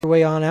Your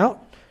way on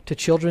out to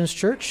Children's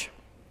Church.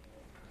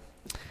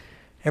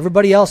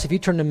 Everybody else, if you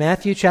turn to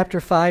Matthew chapter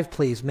 5,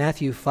 please.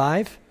 Matthew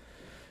 5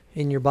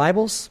 in your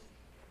Bibles.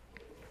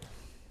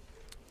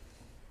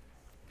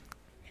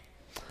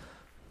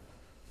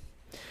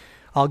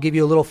 I'll give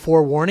you a little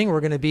forewarning. We're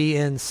going to be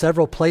in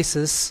several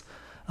places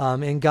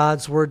in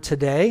God's Word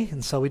today,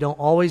 and so we don't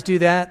always do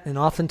that, and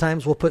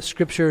oftentimes we'll put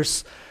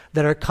scriptures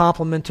that are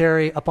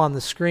complementary up on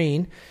the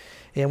screen.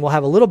 And we'll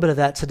have a little bit of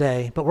that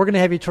today. But we're going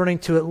to have you turning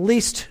to at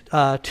least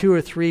 2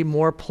 or 3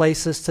 more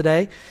places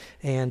today.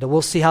 And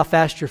we'll see how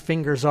fast your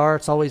fingers are.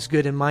 It's always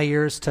good in my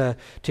ears to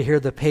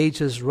hear the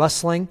pages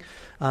rustling.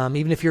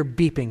 Even if you're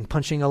beeping,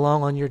 punching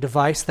along on your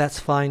device, that's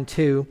fine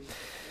too.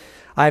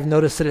 I've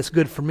noticed that it's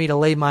good for me to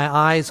lay my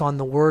eyes on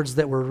the words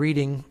that we're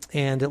reading.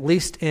 And at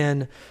least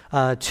in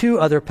 2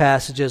 other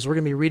passages, we're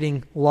going to be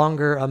reading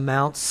longer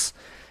amounts.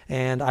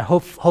 And I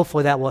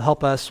hopefully that will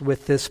help us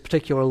with this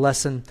particular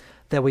lesson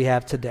that we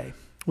have today.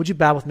 Would you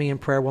bow with me in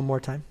prayer one more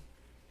time?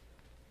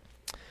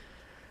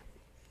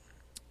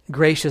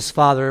 Gracious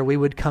Father, we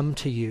would come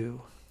to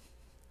you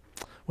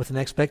with an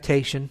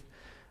expectation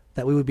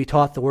that we would be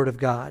taught the Word of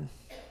God.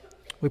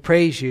 We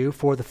praise you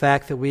for the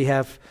fact that we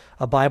have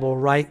a Bible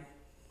right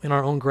in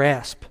our own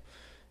grasp,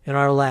 in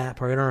our lap,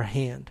 or in our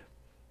hand,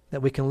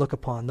 that we can look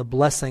upon, the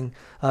blessing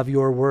of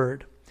your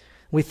Word.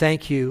 We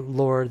thank you,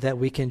 Lord, that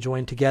we can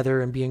join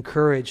together and be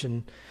encouraged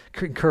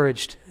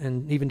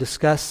and even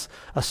discuss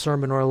a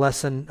sermon or a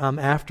lesson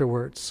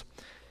afterwards.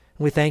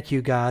 We thank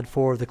you, God,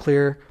 for the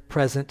clear,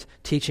 present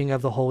teaching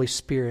of the Holy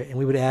Spirit, and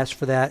we would ask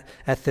for that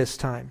at this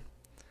time,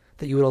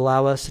 that you would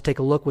allow us to take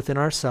a look within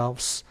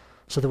ourselves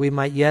so that we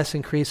might, yes,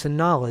 increase in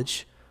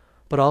knowledge,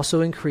 but also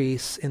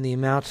increase in the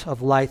amount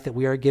of light that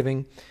we are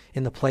giving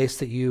in the place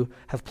that you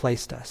have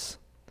placed us.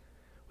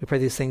 We pray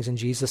these things in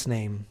Jesus'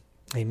 name.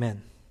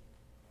 Amen.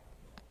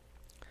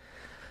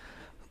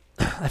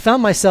 I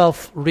found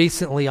myself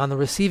recently on the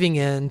receiving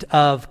end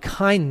of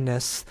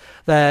kindness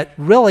that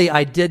really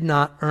I did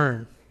not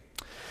earn.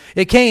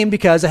 It came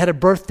because I had a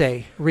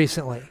birthday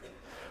recently.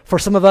 For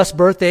some of us,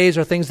 birthdays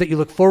are things that you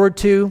look forward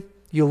to.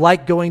 You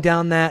like going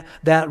down that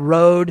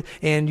road,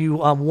 and you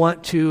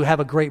want to have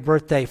a great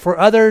birthday. For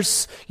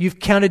others, you've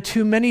counted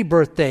too many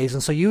birthdays,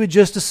 and so you would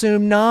just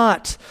assume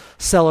not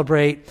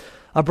celebrate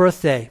a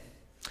birthday.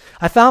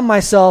 I found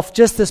myself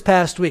just this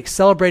past week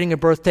celebrating a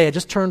birthday. I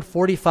just turned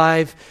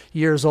 45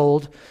 years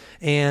old,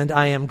 and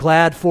I am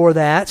glad for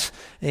that.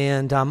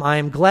 And I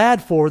am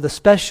glad for the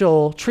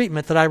special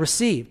treatment that I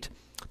received,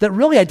 that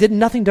really I did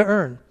nothing to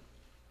earn.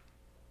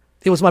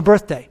 It was my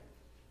birthday.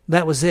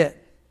 That was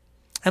it.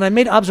 And I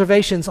made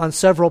observations on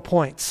several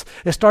points.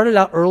 It started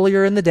out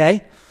earlier in the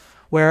day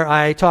where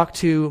I talked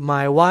to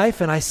my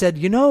wife, and I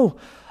said,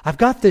 I've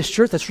got this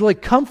shirt that's really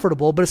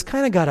comfortable, but it's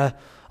kind of got a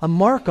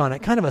mark on it,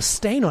 kind of a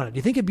stain on it. Do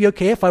you think it'd be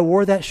okay if I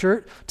wore that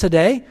shirt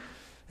today?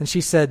 And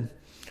she said,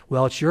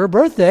 well, it's your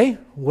birthday.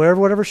 Wear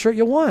whatever shirt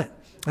you want.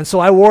 And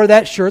so I wore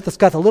that shirt that's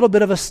got a little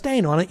bit of a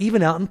stain on it,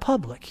 even out in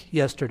public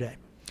yesterday.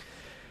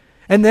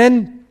 And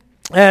then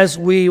as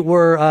we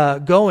were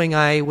going,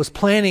 I was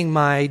planning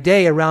my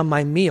day around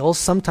my meals.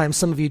 Sometimes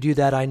some of you do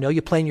that, I know.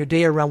 You plan your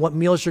day around what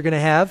meals you're going to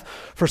have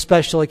for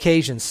special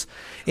occasions.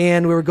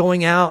 And we were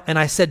going out, and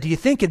I said, do you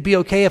think it'd be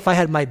okay if I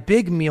had my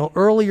big meal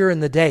earlier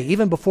in the day,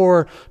 even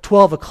before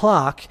 12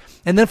 o'clock,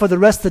 and then for the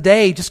rest of the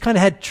day, just kind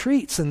of had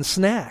treats and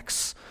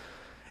snacks?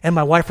 And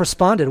my wife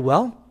responded,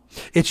 well,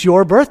 it's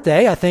your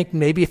birthday. I think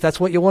maybe if that's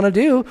what you want to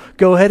do,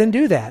 go ahead and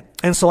do that.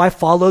 And so I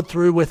followed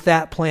through with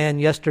that plan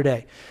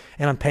yesterday.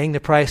 And I'm paying the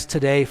price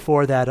today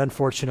for that,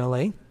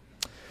 unfortunately.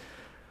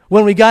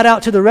 When we got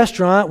out to the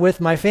restaurant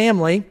with my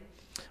family,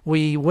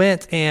 we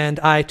went and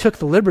I took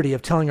the liberty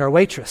of telling our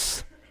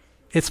waitress,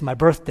 it's my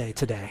birthday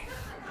today.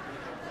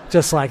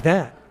 Just like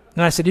that.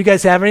 And I said, you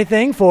guys have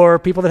anything for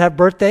people that have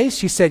birthdays?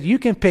 She said, you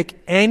can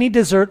pick any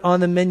dessert on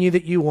the menu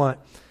that you want,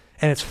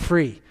 and it's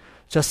free,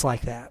 just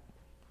like that.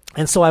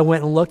 And so I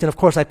went and looked, and of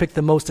course I picked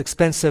the most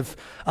expensive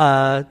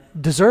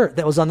dessert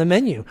that was on the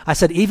menu. I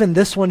said, even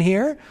this one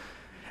here?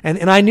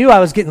 And I knew I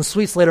was getting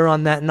sweets later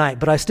on that night,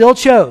 but I still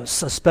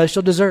chose a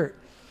special dessert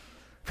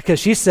because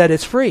she said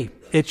it's free.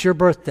 It's your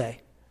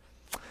birthday.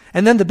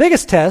 And then the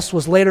biggest test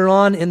was later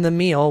on in the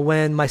meal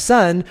when my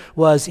son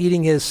was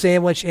eating his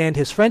sandwich and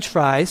his French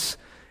fries,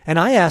 and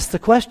I asked the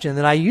question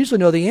that I usually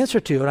know the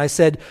answer to, and I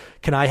said,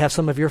 can I have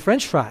some of your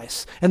French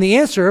fries? And the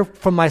answer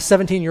from my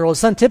 17-year-old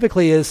son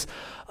typically is,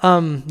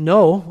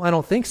 no, I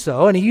don't think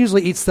so, and he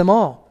usually eats them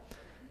all.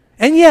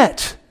 And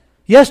yet,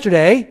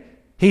 yesterday,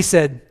 he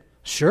said,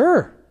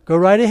 sure. Go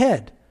right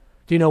ahead.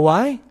 Do you know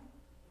why?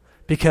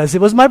 Because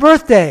it was my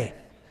birthday.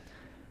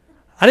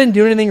 I didn't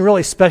do anything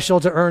really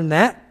special to earn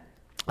that.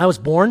 I was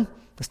born.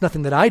 There's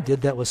nothing that I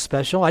did that was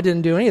special. I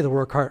didn't do any of the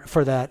work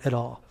for that at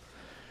all.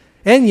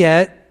 And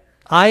yet,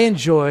 I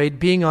enjoyed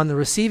being on the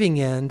receiving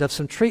end of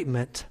some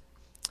treatment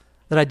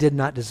that I did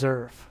not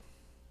deserve.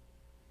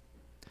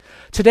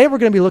 Today we're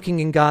going to be looking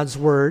in God's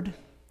Word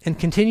and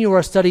continue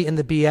our study in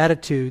the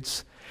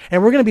Beatitudes.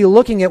 And we're going to be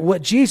looking at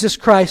what Jesus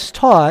Christ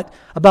taught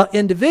about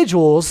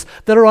individuals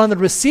that are on the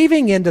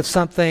receiving end of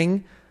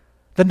something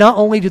that not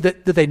only do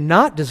they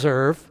not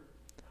deserve,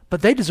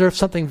 but they deserve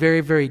something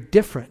very, very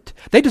different.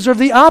 They deserve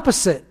the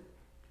opposite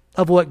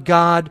of what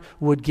God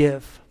would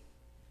give.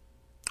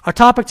 Our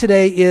topic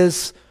today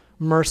is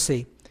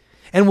mercy.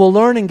 And we'll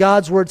learn in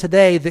God's Word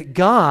today that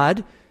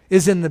God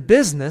is in the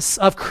business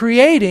of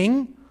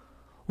creating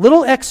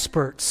little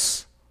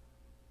experts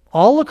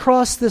all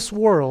across this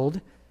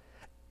world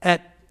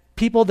at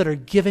people that are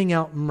giving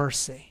out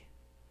mercy.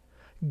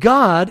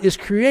 God is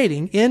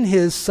creating in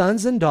His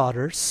sons and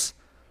daughters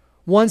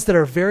ones that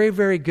are very,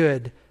 very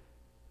good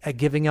at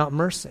giving out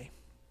mercy.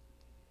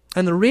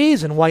 And the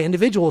reason why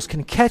individuals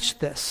can catch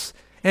this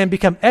and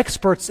become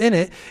experts in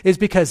it is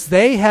because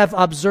they have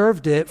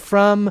observed it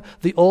from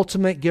the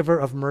ultimate giver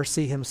of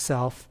mercy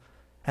Himself,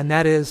 and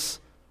that is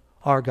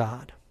our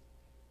God.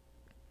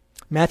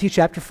 Matthew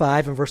chapter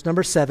 5 and verse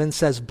number 7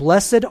 says,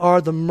 "Blessed are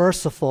the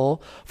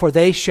merciful, for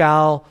they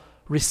shall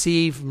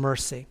receive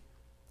mercy."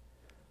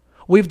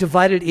 We've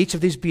divided each of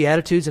these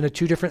Beatitudes into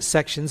two different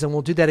sections, and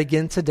we'll do that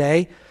again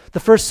today. The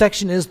first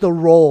section is the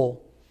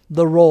role.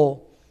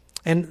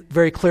 And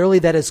very clearly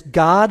that is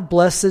God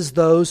blesses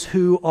those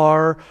who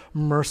are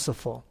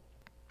merciful.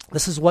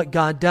 This is what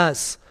God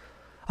does.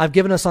 I've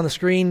given us on the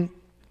screen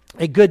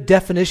a good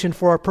definition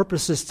for our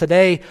purposes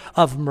today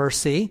of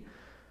mercy,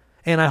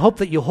 and I hope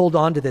that you'll hold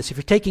on to this. If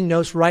you're taking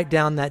notes, write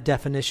down that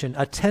definition.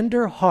 A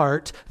tender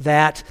heart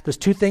that, there's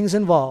two things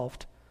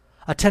involved,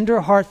 a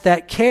tender heart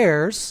that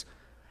cares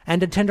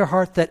and a tender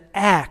heart that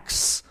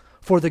acts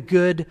for the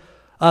good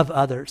of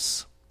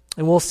others.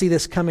 And we'll see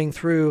this coming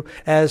through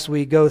as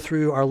we go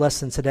through our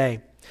lesson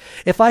today.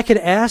 If I could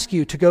ask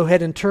you to go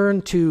ahead and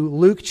turn to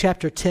Luke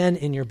chapter 10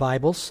 in your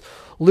Bibles.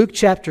 Luke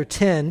chapter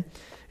 10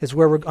 is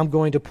where I'm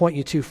going to point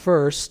you to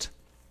first.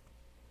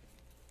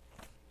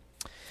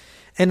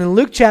 And in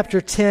Luke chapter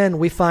 10,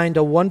 we find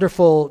a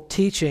wonderful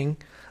teaching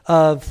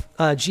of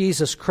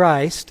Jesus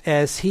Christ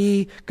as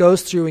He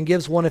goes through and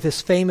gives one of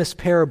His famous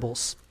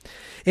parables.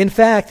 In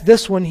fact,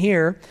 this one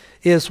here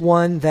is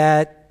one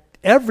that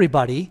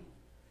everybody,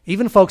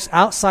 even folks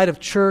outside of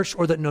church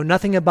or that know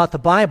nothing about the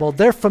Bible,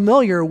 they're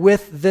familiar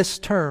with this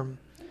term.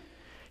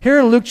 Here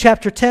in Luke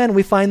chapter 10,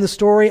 we find the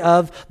story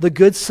of the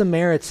Good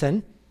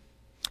Samaritan,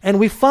 and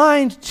we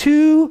find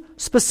two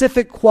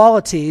specific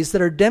qualities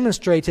that are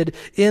demonstrated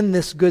in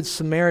this Good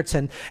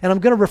Samaritan. And I'm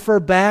going to refer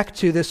back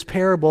to this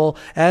parable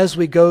as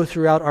we go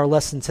throughout our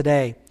lesson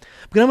today.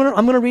 I'm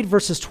going to read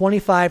verses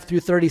 25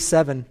 through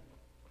 37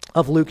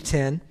 of Luke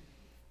 10.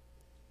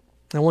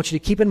 I want you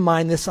to keep in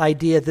mind this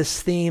idea,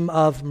 this theme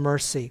of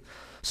mercy.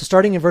 So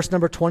starting in verse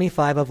number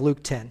 25 of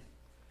Luke 10.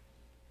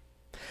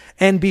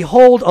 "And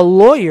behold, a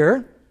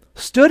lawyer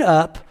stood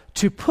up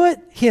to put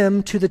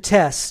him to the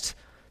test,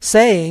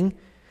 saying,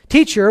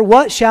 'Teacher,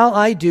 what shall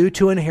I do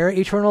to inherit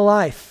eternal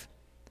life?'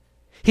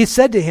 He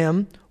said to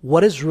him,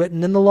 'What is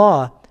written in the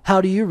law?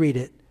 How do you read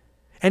it?'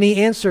 And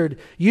he answered,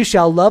 'You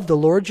shall love the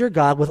Lord your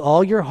God with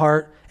all your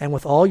heart, and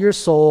with all your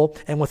soul,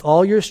 and with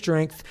all your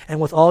strength,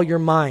 and with all your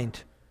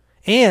mind,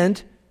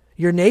 and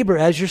your neighbor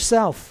as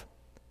yourself.'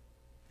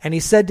 And he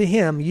said to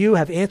him, 'You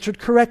have answered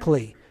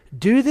correctly.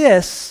 Do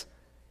this,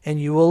 and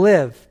you will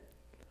live.'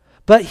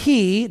 But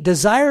he,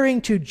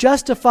 desiring to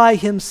justify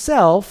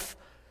himself,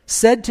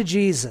 said to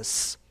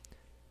Jesus,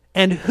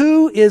 'And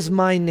who is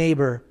my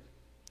neighbor?'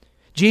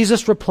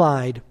 Jesus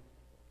replied,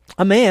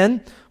 'A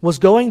man was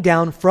going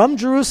down from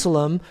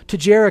Jerusalem to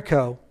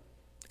Jericho,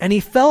 and he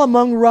fell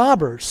among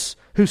robbers,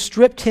 who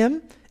stripped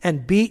him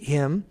and beat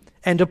him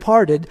and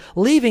departed,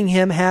 leaving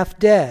him half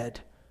dead.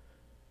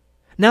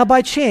 Now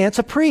by chance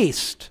a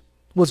priest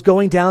was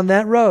going down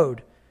that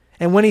road,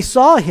 and when he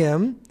saw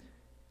him,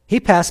 he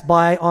passed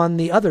by on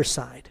the other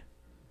side.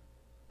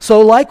 So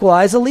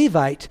likewise a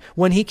Levite,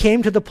 when he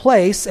came to the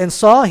place and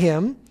saw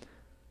him,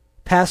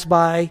 passed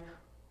by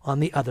on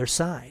the other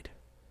side.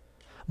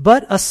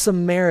 But a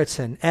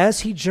Samaritan, as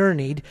he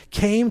journeyed,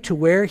 came to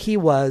where he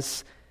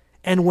was,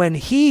 and when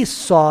he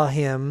saw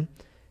him,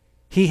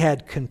 he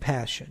had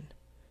compassion.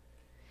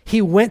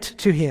 He went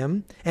to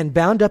him and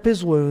bound up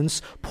his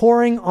wounds,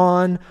 pouring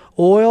on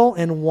oil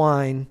and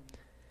wine.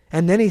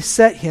 And then he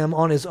set him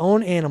on his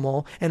own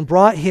animal and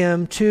brought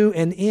him to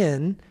an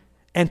inn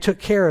and took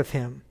care of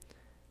him.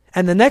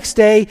 And the next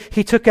day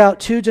he took out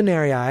 2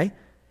 denarii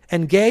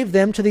and gave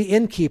them to the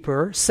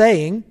innkeeper,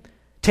 saying,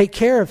 'Take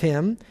care of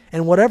him,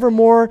 and whatever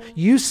more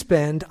you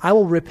spend I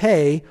will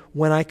repay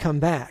when I come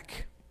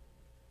back.'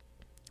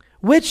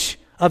 Which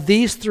of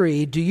these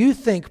 3 do you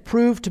think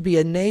proved to be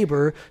a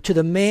neighbor to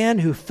the man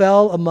who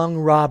fell among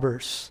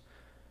robbers?"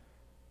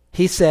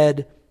 He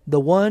said, "The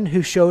one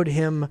who showed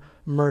him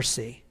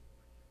mercy."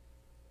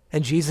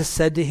 And Jesus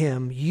said to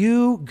him,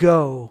 "You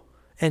go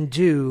and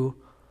do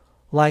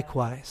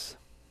likewise."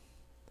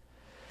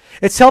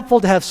 It's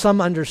helpful to have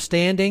some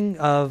understanding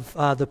of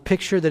the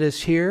picture that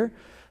is here,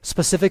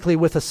 specifically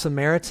with a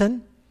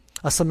Samaritan.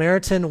 A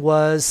Samaritan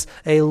was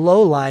a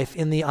lowlife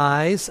in the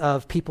eyes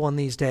of people in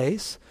these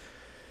days.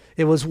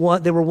 They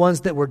were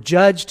ones that were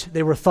judged.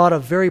 They were thought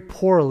of very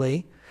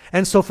poorly.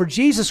 And so for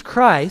Jesus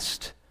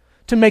Christ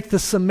to make the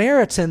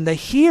Samaritan the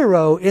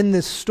hero in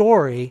this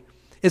story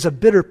is a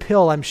bitter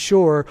pill, I'm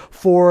sure,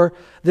 for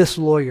this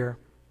lawyer.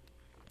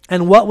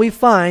 And what we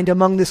find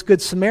among this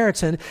Good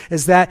Samaritan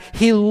is that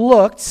he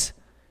looked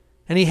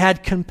and he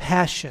had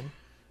compassion.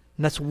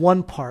 And that's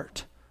one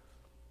part.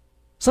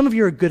 Some of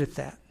you are good at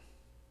that.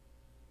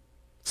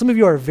 Some of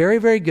you are very,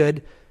 very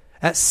good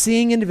at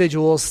seeing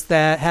individuals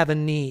that have a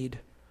need,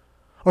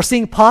 or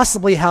seeing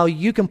possibly how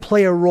you can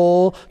play a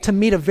role to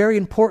meet a very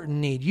important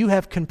need. You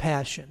have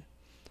compassion.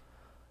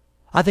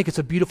 I think it's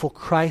a beautiful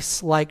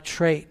Christ-like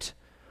trait.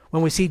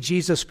 When we see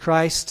Jesus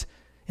Christ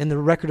in the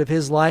record of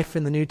his life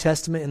in the New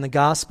Testament, in the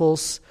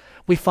Gospels,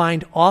 we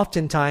find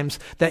oftentimes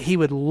that he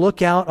would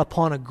look out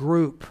upon a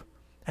group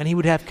and he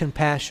would have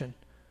compassion.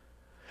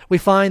 We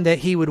find that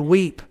he would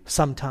weep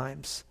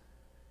sometimes.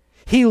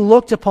 He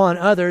looked upon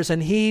others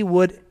and he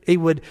would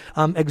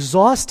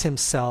exhaust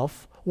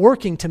himself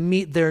working to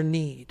meet their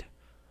need.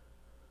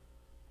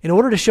 In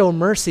order to show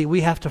mercy,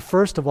 we have to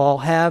first of all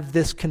have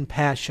this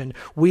compassion.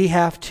 We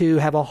have to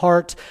have a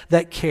heart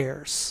that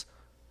cares,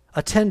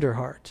 a tender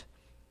heart.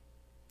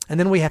 And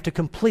then we have to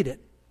complete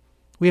it.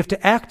 We have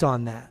to act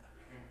on that.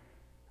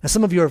 And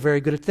some of you are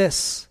very good at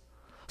this.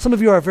 Some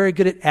of you are very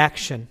good at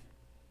action.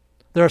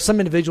 There are some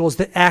individuals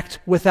that act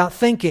without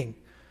thinking.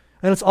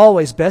 And it's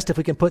always best if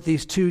we can put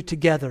these two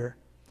together.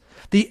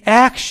 The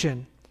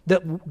action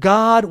that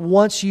God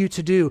wants you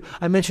to do.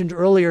 I mentioned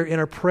earlier in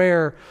our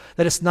prayer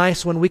that it's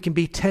nice when we can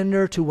be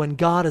tender to when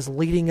God is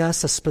leading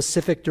us a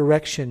specific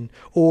direction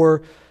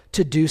or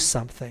to do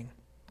something.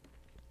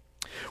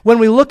 When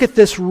we look at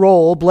this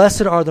role,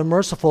 blessed are the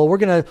merciful, we're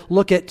going to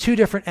look at two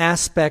different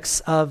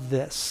aspects of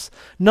this.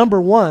 Number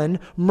one,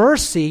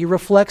 mercy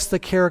reflects the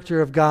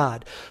character of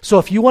God. So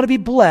if you want to be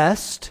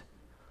blessed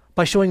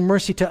by showing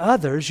mercy to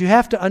others, you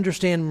have to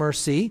understand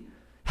mercy,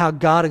 how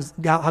God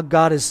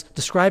is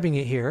describing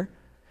it here.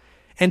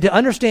 And to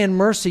understand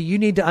mercy, you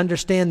need to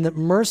understand that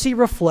mercy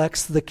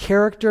reflects the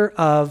character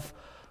of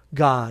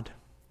God.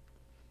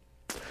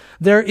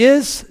 There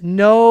is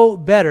no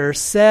better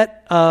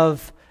set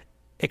of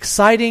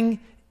exciting,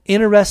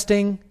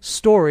 interesting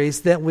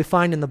stories that we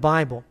find in the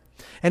Bible.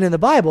 And in the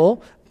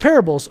Bible,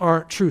 parables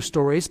aren't true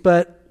stories,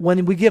 but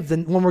when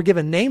we're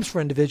given names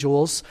for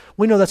individuals,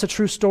 we know that's a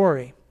true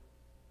story.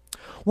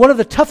 One of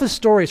the toughest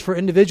stories for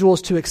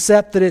individuals to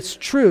accept that it's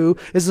true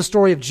is the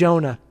story of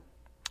Jonah.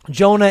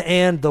 Jonah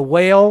and the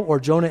whale, or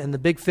Jonah and the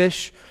big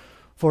fish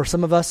for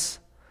some of us.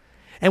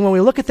 And when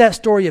we look at that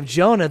story of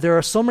Jonah, there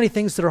are so many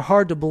things that are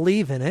hard to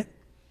believe in it.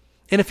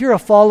 And if you're a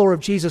follower of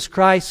Jesus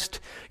Christ,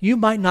 you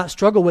might not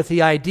struggle with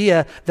the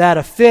idea that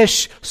a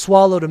fish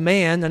swallowed a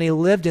man and he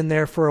lived in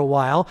there for a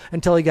while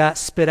until he got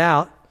spit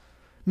out.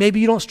 Maybe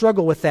you don't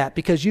struggle with that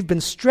because you've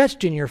been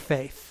stretched in your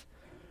faith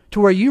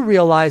to where you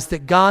realize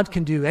that God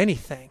can do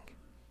anything.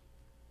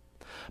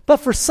 But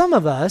for some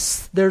of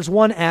us, there's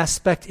one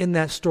aspect in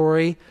that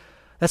story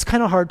that's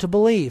kind of hard to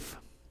believe.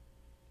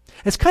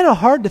 It's kind of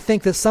hard to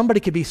think that somebody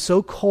could be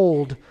so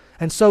cold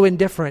and so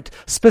indifferent,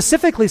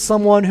 specifically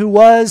someone who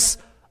was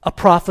a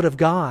prophet of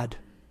God.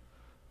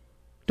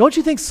 Don't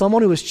you think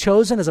someone who was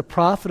chosen as a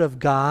prophet of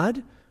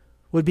God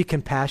would be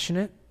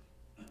compassionate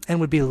and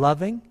would be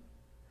loving?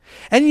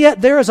 And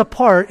yet there is a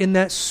part in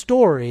that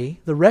story,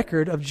 the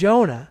record of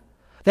Jonah,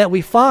 that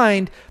we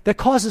find that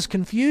causes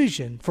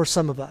confusion for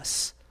some of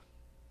us.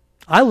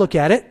 I look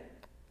at it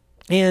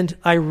and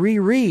I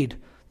reread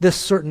this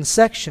certain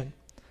section.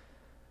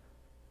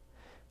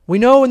 We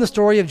know in the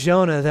story of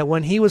Jonah that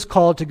when he was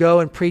called to go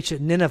and preach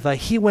at Nineveh,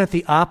 he went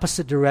the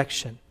opposite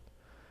direction.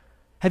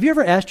 Have you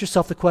ever asked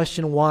yourself the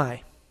question,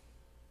 why?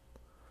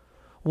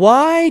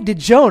 Why did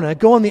Jonah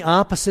go in the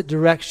opposite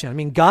direction? I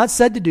mean, God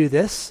said to do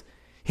this.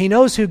 He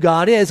knows who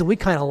God is, and we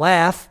kind of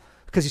laugh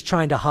because he's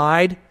trying to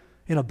hide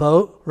in a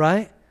boat,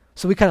 right?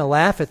 So we kind of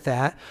laugh at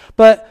that.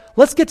 But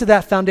let's get to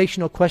that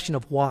foundational question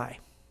of why.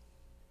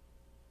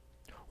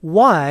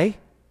 Why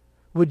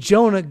would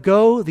Jonah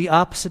go the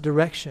opposite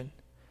direction?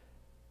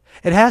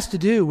 It has to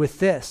do with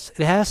this.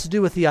 It has to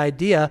do with the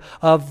idea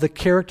of the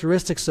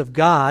characteristics of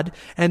God,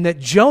 and that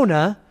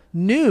Jonah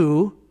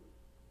knew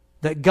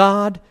that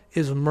God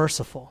is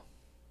merciful.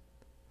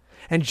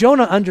 And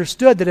Jonah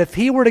understood that if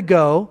he were to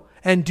go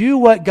and do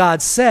what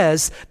God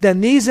says,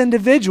 then these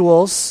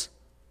individuals,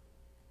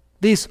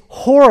 these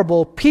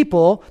horrible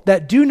people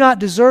that do not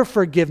deserve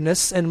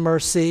forgiveness and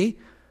mercy,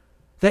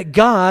 that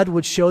God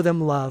would show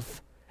them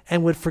love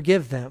and would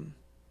forgive them.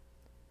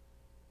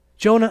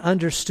 Jonah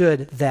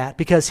understood that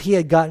because he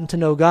had gotten to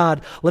know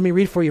God. Let me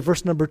read for you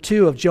verse number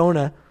 2 of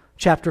Jonah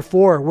chapter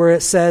 4, where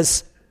it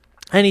says,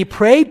 "And he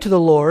prayed to the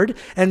Lord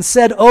and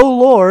said, O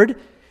Lord,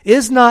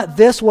 is not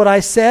this what I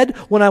said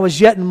when I was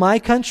yet in my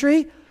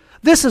country?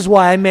 This is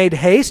why I made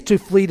haste to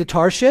flee to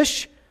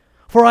Tarshish.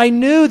 For I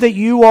knew that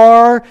you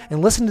are,"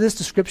 and listen to this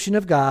description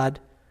of God,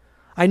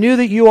 "I knew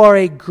that you are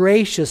a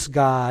gracious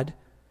God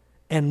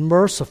and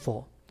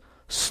merciful,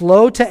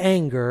 slow to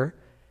anger,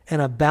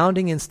 and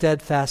abounding in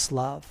steadfast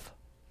love."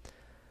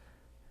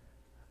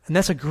 And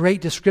that's a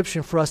great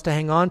description for us to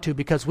hang on to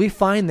because we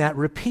find that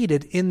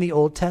repeated in the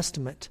Old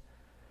Testament.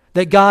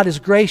 That God is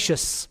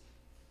gracious,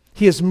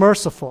 He is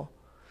merciful,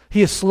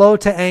 He is slow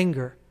to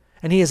anger,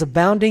 and he is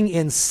abounding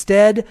in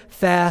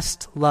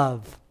steadfast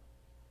love.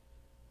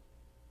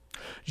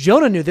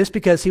 Jonah knew this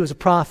because he was a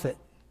prophet.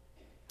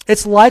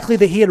 It's likely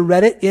that he had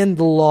read it in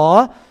the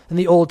law in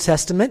the Old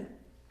Testament.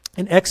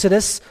 In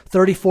Exodus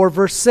 34,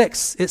 verse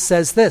 6, it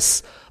says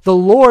this, "The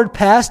Lord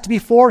passed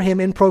before him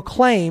and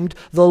proclaimed,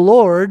 the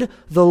Lord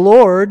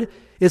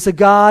is a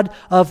God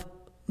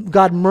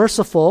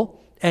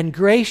merciful and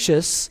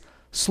gracious,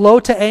 slow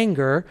to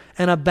anger,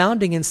 and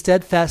abounding in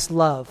steadfast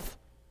love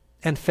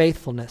and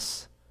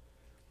faithfulness."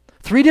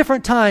 3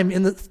 different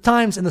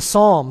times in the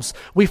Psalms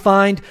we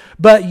find,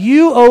 "But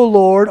you, O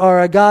Lord,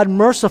 are a God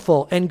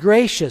merciful and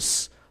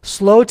gracious,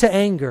 slow to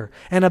anger,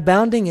 and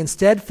abounding in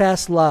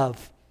steadfast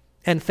love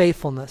and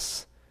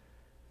faithfulness."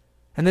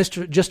 And this,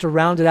 just to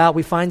round it out,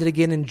 we find it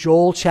again in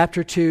Joel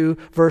chapter 2,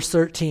 verse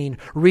 13.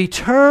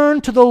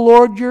 "Return to the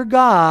Lord your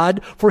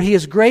God, for he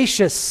is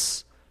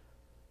gracious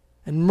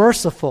and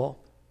merciful,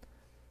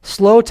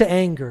 slow to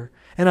anger,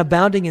 and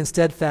abounding in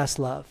steadfast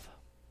love."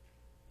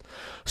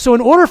 So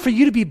in order for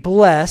you to be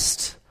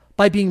blessed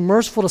by being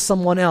merciful to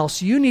someone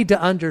else, you need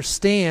to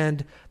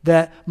understand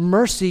that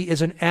mercy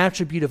is an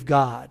attribute of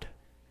God.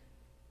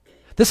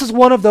 This is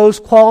one of those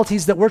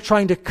qualities that we're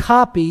trying to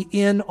copy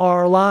in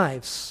our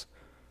lives.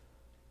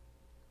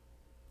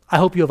 I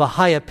hope you have a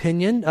high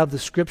opinion of the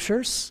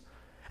Scriptures,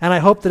 and I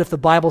hope that if the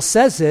Bible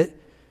says it,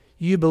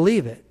 you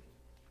believe it.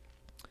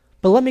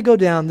 But let me go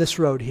down this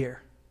road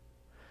here.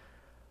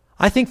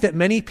 I think that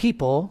many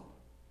people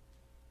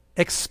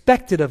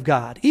expect it of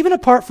God, even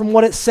apart from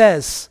what it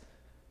says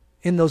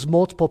in those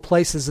multiple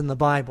places in the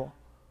Bible,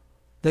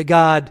 that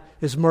God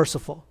is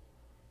merciful,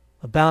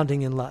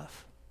 abounding in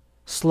love,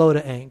 slow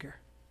to anger.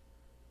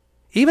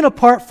 Even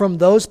apart from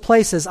those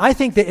places, I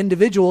think that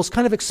individuals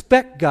kind of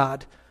expect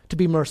God to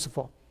be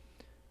merciful.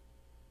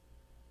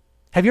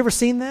 Have you ever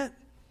seen that?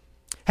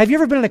 Have you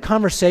ever been in a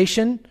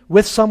conversation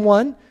with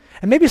someone,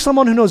 and maybe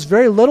someone who knows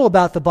very little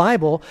about the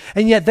Bible,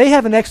 and yet they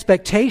have an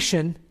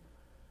expectation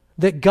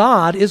that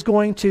God is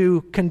going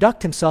to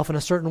conduct himself in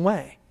a certain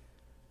way?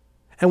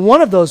 And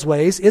one of those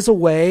ways is a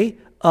way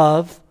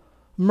of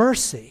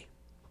mercy.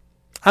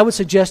 I would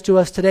suggest to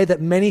us today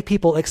that many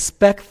people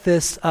expect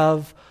this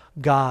of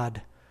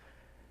God.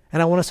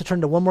 And I want us to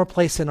turn to one more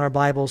place in our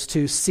Bibles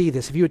to see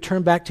this. If you would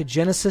turn back to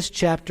Genesis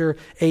chapter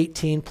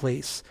 18,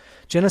 please.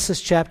 Genesis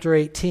chapter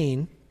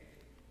 18.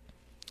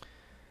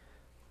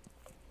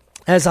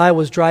 As I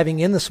was driving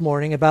in this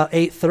morning, about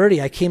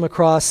 8:30, I came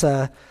across,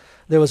 there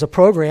was a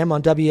program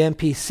on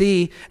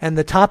WMPC, and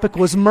the topic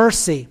was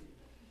mercy.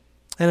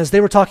 And as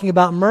they were talking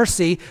about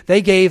mercy,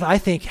 they gave, I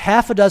think,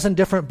 6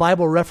 different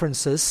Bible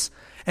references,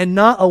 and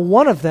not a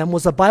one of them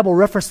was a Bible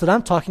reference that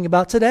I'm talking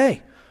about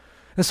today.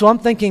 And so I'm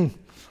thinking,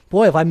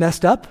 boy, have I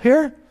messed up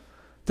here?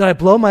 Did I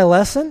blow my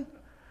lesson?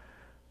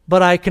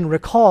 But I can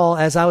recall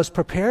as I was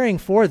preparing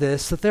for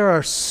this that there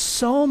are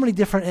so many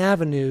different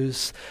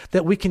avenues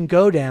that we can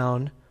go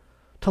down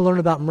to learn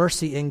about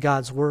mercy in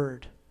God's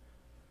Word.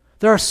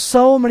 There are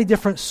so many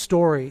different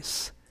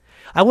stories.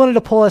 I wanted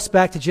to pull us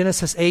back to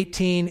Genesis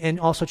 18 and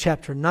also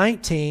chapter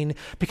 19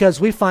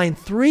 because we find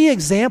 3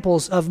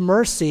 examples of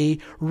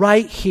mercy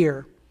right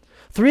here.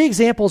 3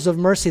 examples of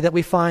mercy that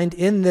we find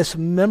in this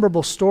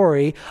memorable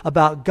story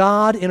about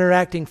God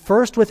interacting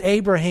first with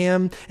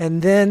Abraham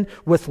and then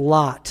with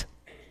Lot.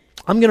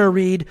 I'm going to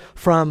read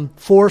from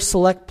 4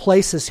 select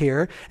places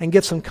here and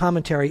give some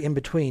commentary in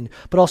between.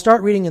 But I'll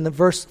start reading in the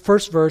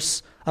first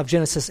verse of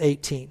Genesis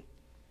 18,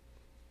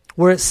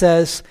 where it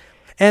says,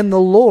 "And the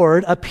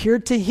Lord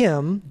appeared to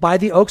him by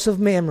the oaks of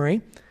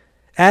Mamre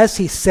as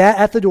he sat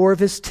at the door of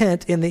his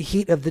tent in the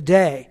heat of the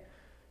day.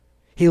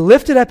 He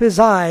lifted up his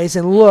eyes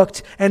and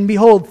looked, and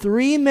behold,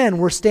 3 men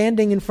were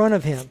standing in front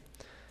of him.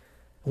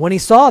 When he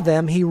saw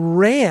them, he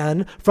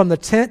ran from the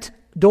tent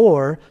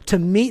door to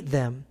meet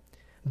them,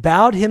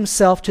 bowed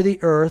himself to the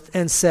earth,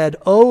 and said,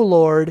 'O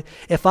Lord,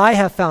 if I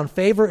have found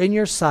favor in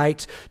your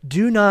sight,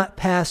 do not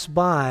pass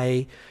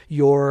by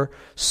your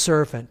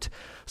servant.'"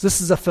 So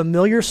this is a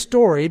familiar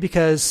story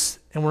because,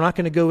 and we're not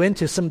going to go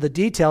into some of the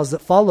details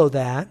that follow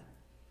that,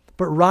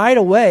 but right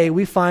away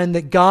we find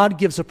that God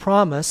gives a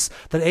promise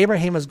that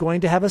Abraham is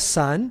going to have a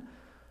son.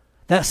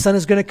 That son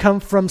is going to come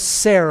from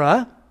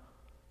Sarah,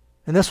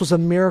 and this was a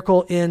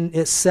miracle in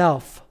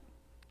itself.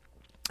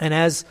 And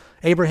as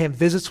Abraham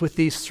visits with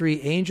these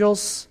 3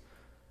 angels,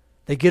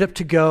 they get up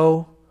to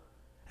go,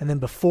 and then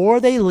before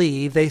they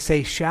leave, they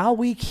say, "Shall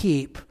we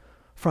keep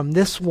from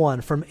this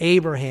one, from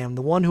Abraham,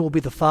 the one who will be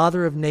the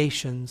father of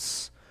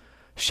nations,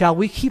 shall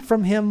we keep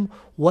from him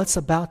what's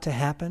about to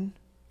happen?"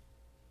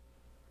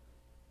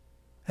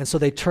 And so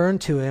they turn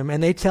to him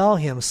and they tell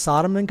him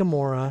Sodom and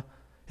Gomorrah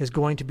is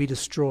going to be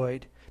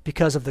destroyed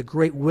because of the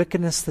great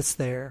wickedness that's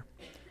there.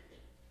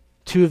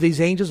 2 of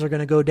these angels are going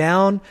to go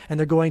down and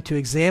they're going to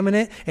examine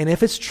it. And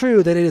if it's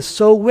true that it is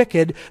so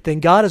wicked, then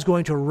God is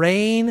going to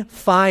rain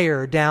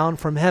fire down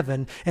from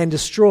heaven and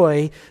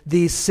destroy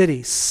these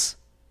cities.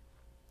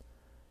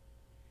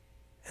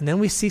 And then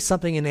we see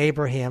something in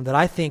Abraham that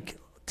I think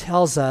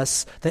tells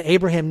us that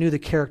Abraham knew the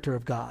character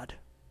of God.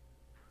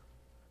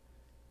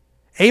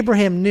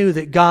 Abraham knew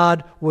that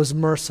God was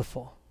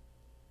merciful.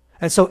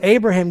 And so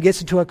Abraham gets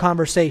into a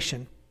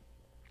conversation.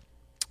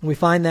 We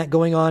find that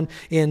going on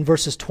in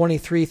verses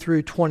 23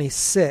 through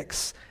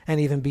 26 and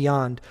even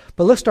beyond.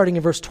 But look starting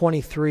in verse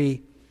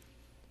 23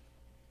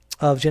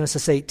 of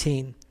Genesis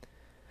 18.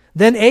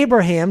 Then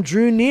Abraham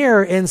drew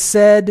near and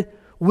said,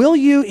 "Will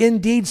you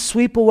indeed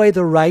sweep away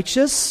the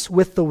righteous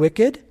with the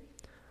wicked?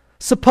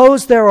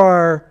 Suppose there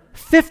are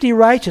 50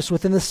 righteous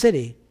within the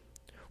city.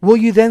 Will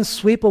you then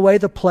sweep away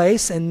the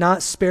place and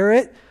not spare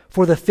it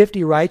for the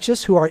 50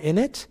 righteous who are in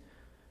it?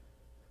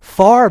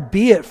 Far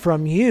be it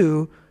from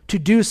you to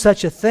do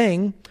such a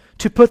thing,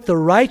 to put the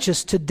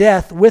righteous to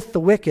death with the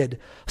wicked,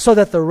 so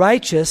that the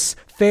righteous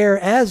fare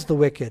as the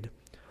wicked.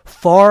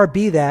 Far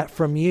be that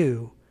from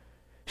you.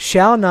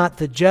 Shall not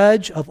the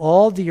judge of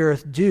all the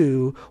earth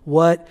do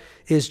what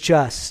is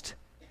just?"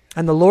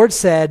 And the Lord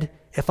said,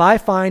 "If I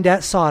find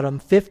at Sodom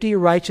 50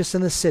 righteous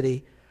in the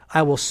city,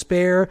 I will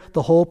spare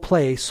the whole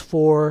place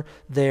for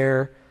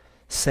their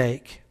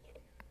sake."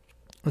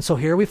 And so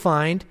here we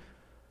find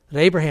that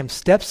Abraham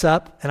steps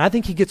up, and I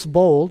think he gets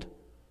bold.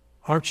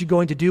 "Aren't you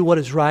going to do what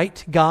is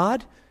right,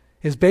 God?"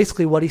 is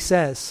basically what he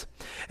says.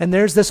 And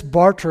there's this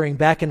bartering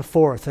back and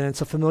forth, and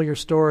it's a familiar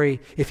story.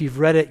 If you've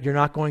read it, you're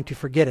not going to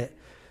forget it.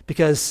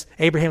 Because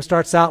Abraham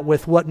starts out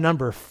with what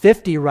number?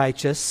 50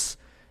 righteous,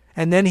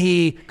 and then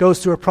he goes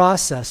through a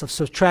process of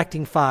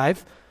subtracting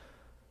 5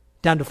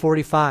 down to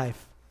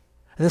 45.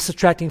 And then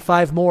subtracting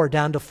 5 more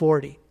down to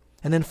 40,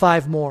 and then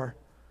 5 more.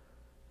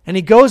 And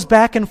he goes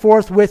back and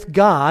forth with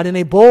God in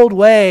a bold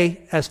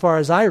way, as far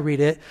as I read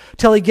it,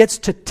 till he gets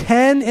to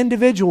 10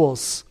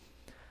 individuals.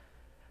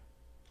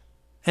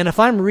 And if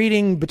I'm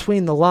reading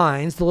between the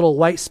lines, the little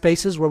white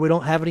spaces where we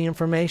don't have any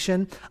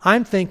information,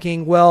 I'm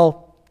thinking,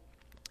 well,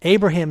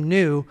 Abraham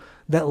knew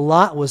that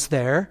Lot was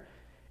there.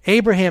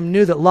 Abraham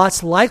knew that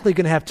Lot's likely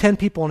going to have 10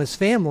 people in his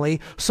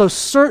family, so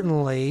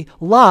certainly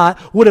Lot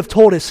would have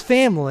told his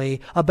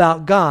family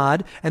about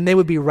God, and they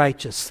would be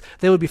righteous.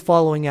 They would be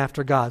following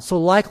after God. So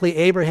likely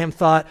Abraham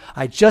thought,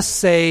 I just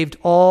saved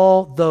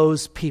all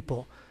those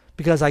people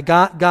because I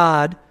got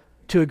God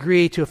to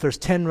agree to if there's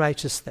 10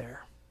 righteous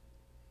there.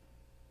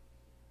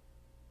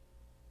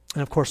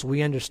 And of course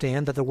we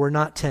understand that there were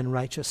not 10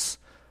 righteous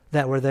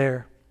that were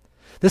there.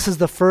 This is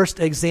the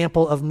first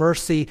example of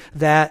mercy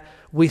that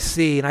we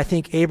see, and I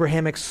think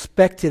Abraham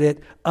expected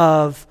it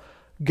of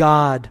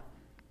God.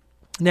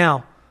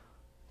 Now,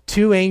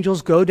 2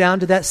 angels go down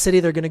to that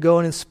city. They're going to go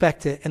and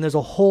inspect it, and there's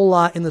a whole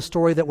lot in the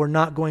story that we're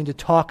not going to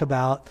talk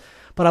about,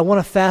 but I want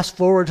to fast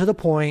forward to the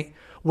point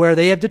where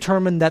they have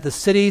determined that the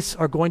cities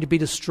are going to be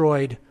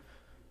destroyed,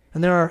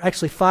 and there are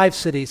actually 5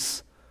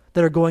 cities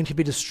that are going to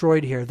be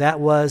destroyed here.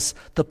 That was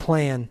the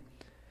plan.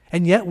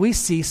 And yet we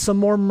see some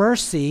more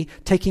mercy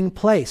taking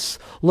place.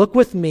 Look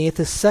with me at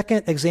the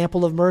second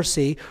example of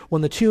mercy.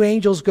 When the 2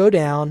 angels go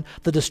down,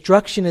 the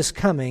destruction is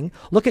coming.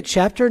 Look at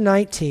chapter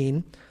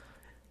 19,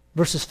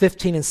 verses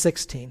 15 and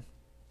 16,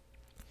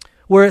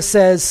 where it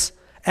says,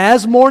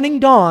 "As morning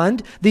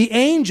dawned, the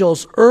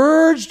angels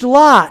urged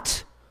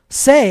Lot,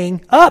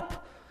 saying,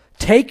 'Up,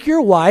 take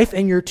your wife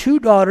and your 2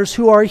 daughters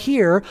who are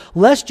here,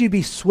 lest you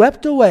be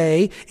swept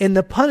away in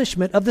the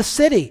punishment of the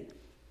city.'"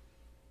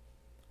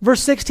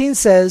 Verse 16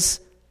 says,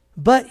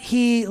 "But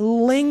he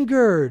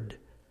lingered.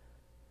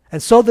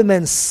 And so the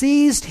men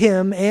seized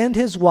him and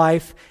his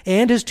wife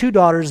and his 2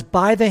 daughters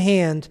by the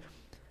hand,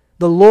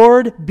 the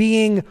Lord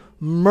being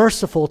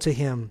merciful to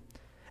him.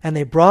 And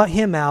they brought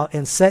him out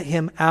and set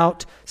him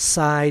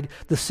outside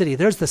the city."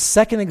 There's the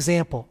second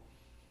example.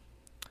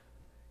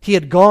 He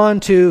had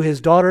gone to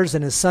his daughters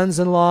and his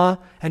sons-in-law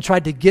and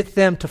tried to get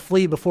them to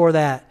flee before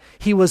that.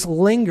 He was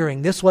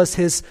lingering. This was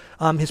his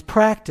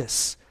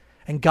practice.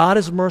 And God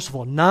is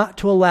merciful not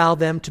to allow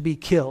them to be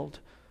killed.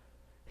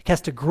 He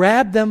has to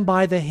grab them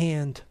by the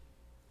hand.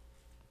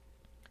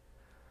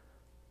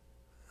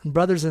 And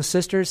brothers and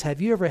sisters,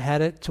 have you ever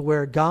had it to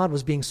where God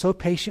was being so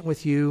patient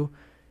with you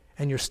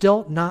and you're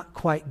still not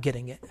quite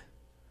getting it?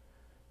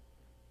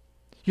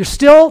 You're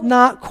still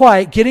not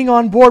quite getting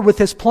on board with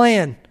his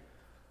plan.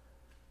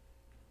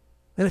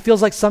 And it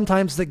feels like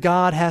sometimes that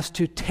God has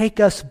to take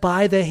us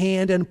by the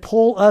hand and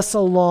pull us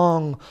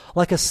along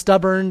like a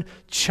stubborn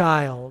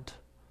child.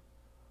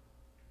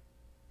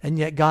 And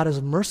yet God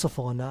is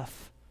merciful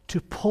enough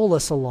to pull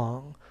us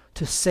along,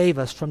 to save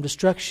us from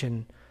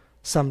destruction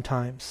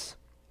sometimes.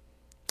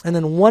 And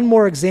then one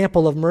more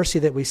example of mercy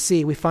that we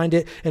see, we find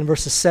it in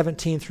verses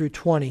 17 through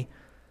 20.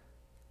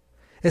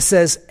 It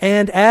says,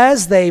 "And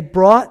as they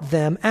brought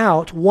them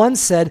out, one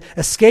said,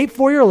 'Escape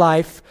for your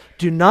life.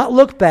 Do not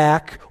look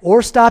back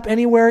or stop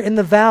anywhere in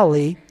the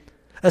valley.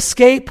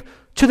 Escape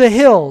to the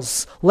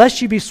hills,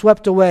 lest you be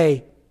swept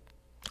away.'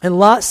 And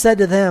Lot said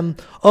to them,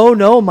 'Oh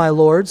no, my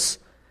lords.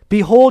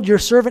 Behold, your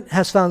servant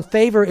has found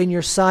favor in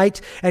your sight,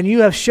 and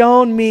you have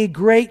shown me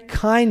great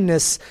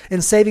kindness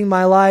in saving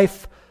my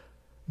life.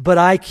 But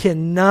I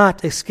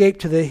cannot escape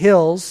to the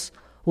hills,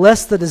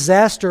 lest the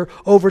disaster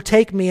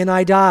overtake me and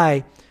I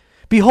die.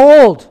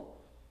 Behold,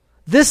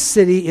 this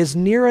city is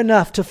near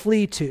enough to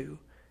flee to,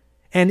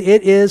 and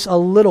it is a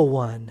little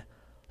one.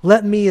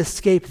 Let me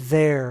escape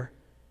there.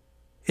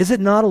 Is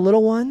it not a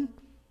little one?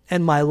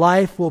 and my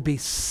life will be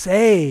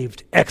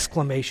saved!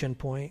 Exclamation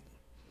point.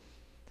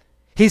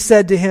 He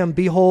said to him,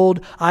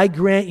 Behold, I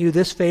grant you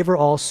this favor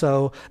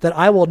also, that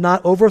I will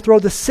not overthrow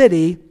the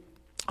city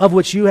of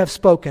which you have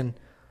spoken.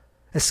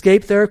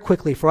 Escape there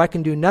quickly, for I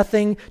can do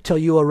nothing till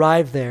you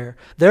arrive there.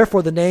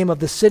 Therefore the name of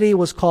the city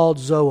was called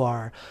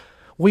Zoar.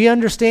 We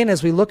understand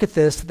as we look at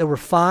this that there were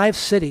 5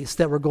 cities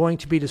that were going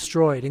to be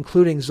destroyed,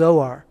 including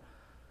Zoar.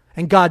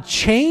 And God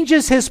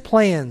changes his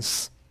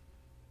plans.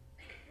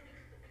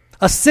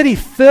 A city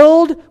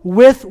filled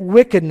with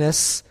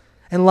wickedness,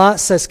 and Lot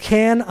says,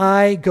 Can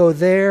I go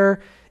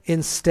there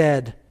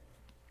instead?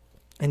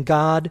 And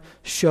God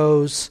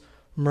shows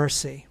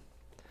mercy.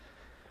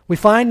 We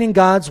find in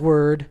God's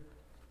word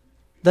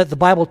that the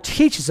Bible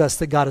teaches us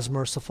that God is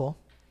merciful.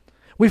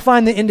 We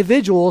find that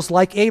individuals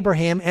like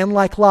Abraham and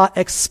like Lot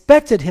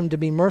expected him to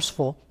be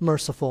merciful.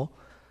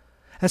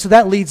 And so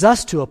that leads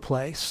us to a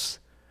place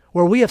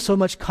where we have so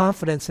much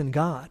confidence in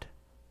God.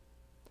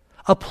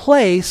 A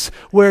place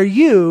where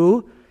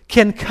you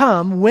can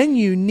come when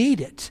you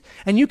need it.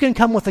 And you can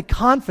come with a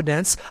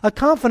confidence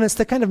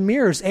that kind of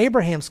mirrors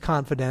Abraham's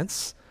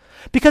confidence,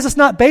 because it's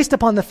not based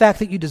upon the fact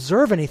that you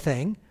deserve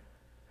anything.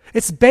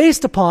 It's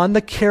based upon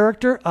the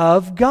character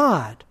of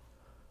God.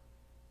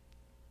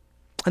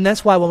 And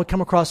that's why when we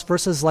come across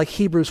verses like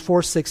Hebrews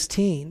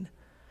 4:16,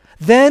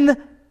 then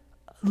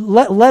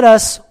let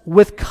us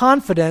with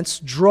confidence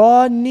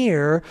draw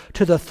near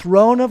to the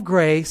throne of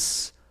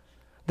grace,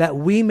 that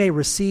we may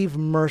receive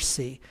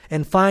mercy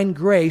and find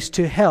grace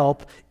to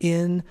help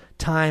in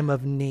time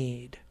of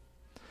need.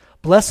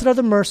 Blessed are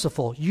the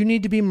merciful. You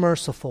need to be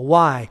merciful.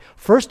 Why?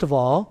 First of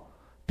all,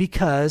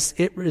 because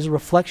it is a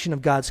reflection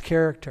of God's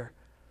character.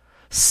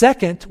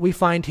 Second, we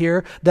find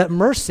here that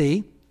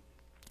mercy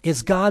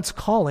is God's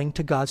calling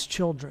to God's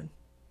children.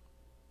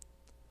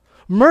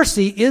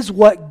 Mercy is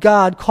what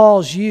God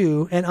calls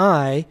you and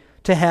I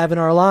to have in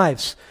our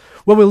lives.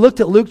 When we looked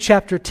at Luke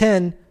chapter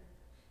 10,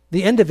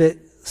 the end of it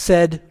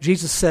said,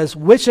 Jesus says,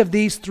 Which of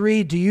these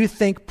 3 do you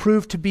think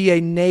proved to be a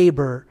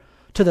neighbor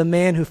to the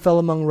man who fell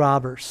among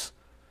robbers?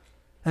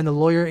 And the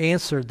lawyer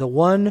answered, The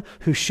one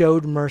who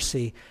showed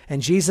mercy.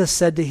 And Jesus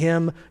said to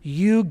him,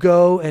 You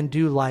go and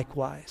do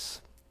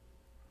likewise.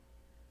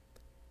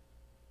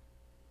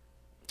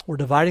 We're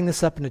dividing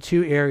this up into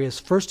 2 areas.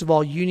 First of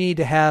all, you need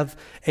to have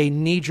a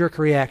knee-jerk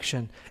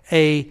reaction,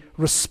 a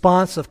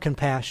response of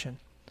compassion.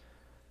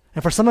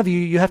 And for some of you,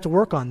 you have to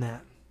work on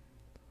that.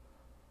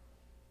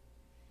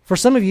 For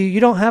some of you, you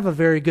don't have a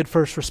very good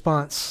first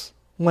response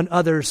when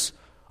others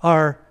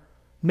are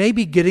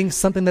maybe getting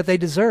something that they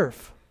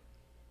deserve.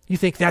 You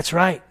think, that's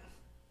right.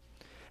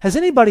 Has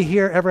anybody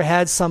here ever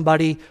had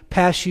somebody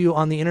pass you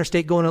on the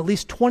interstate going at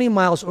least 20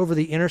 miles over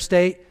the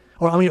interstate,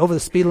 over the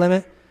speed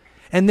limit,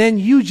 and then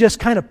you just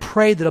kind of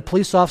prayed that a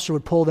police officer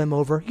would pull them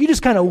over? You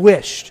just kind of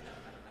wished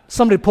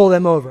somebody would pull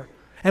them over.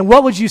 And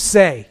what would you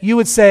say? You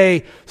would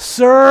say,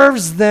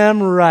 serves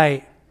them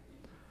right.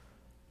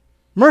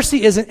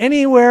 Mercy isn't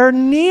anywhere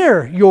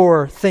near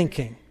your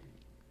thinking.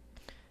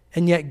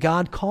 And yet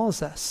God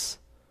calls us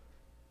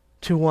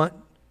to want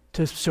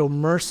to show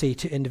mercy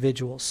to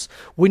individuals.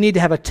 We need to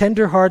have a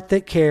tender heart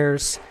that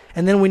cares,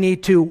 and then we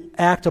need to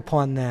act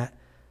upon that.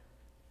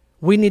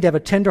 We need to have a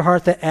tender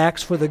heart that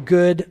acts for the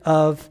good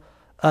of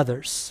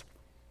others.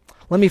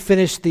 Let me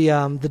finish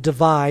the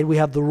divide. We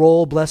have the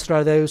role, blessed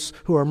are those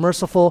who are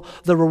merciful.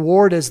 The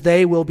reward is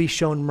they will be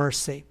shown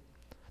mercy.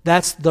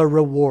 That's the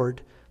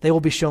reward. They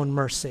will be shown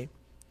mercy.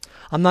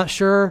 I'm not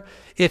sure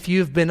if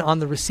you've been on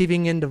the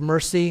receiving end of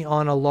mercy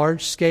on a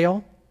large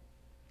scale.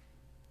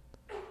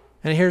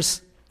 And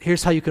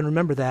here's how you can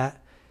remember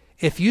that.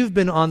 If you've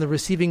been on the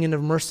receiving end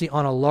of mercy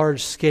on a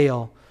large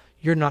scale,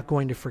 you're not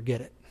going to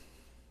forget it.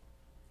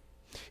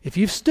 If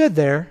you've stood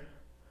there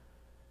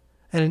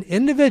and an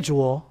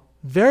individual,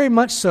 very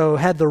much so,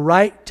 had the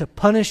right to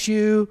punish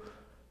you,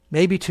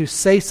 maybe to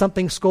say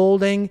something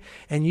scolding,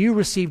 and you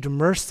received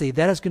mercy,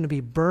 that is going to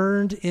be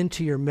burned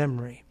into your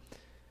memory,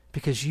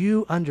 because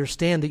you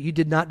understand that you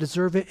did not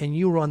deserve it, and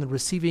you were on the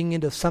receiving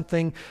end of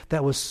something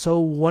that was so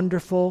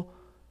wonderful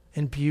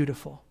and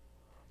beautiful.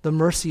 The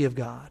mercy of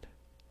God.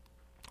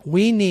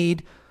 We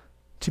need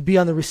to be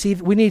on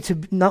the we need to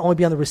not only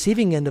be on the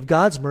receiving end of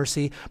God's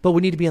mercy, but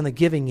we need to be on the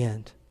giving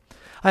end.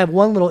 I have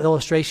one little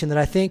illustration that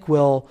I think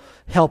will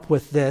help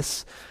with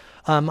this.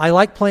 I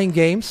like playing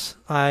games.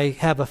 I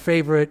have a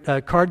favorite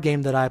card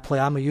game that I play.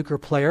 I'm a euchre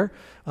player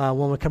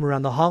when we come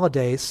around the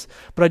holidays.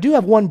 But I do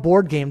have one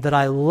board game that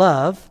I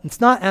love. It's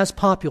not as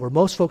popular.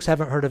 Most folks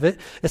haven't heard of it.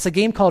 It's a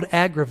game called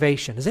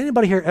Aggravation. Has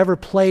anybody here ever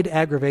played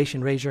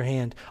Aggravation? Raise your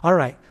hand. All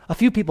right. A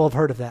few people have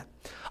heard of that.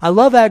 I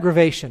love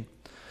Aggravation.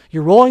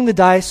 You're rolling the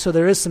dice, so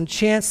there is some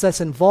chance that's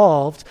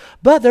involved,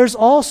 but there's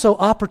also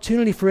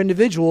opportunity for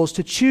individuals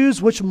to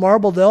choose which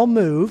marble they'll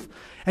move,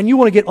 and you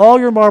want to get all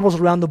your marbles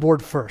around the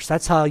board first.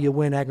 That's how you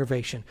win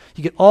Aggravation.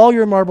 You get all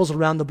your marbles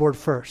around the board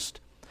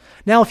first.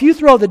 Now, if you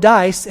throw the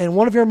dice and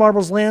one of your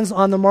marbles lands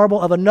on the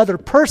marble of another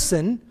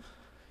person,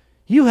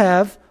 you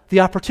have the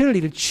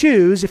opportunity to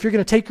choose if you're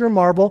going to take your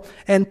marble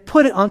and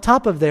put it on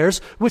top of theirs,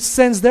 which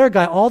sends their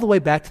guy all the way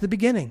back to the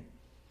beginning.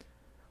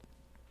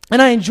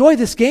 And I enjoy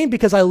this game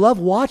because I love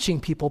watching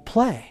people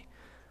play.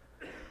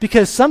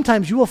 Because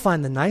sometimes you will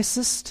find the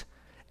nicest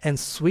and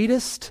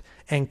sweetest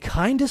and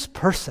kindest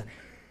person.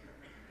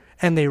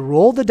 And they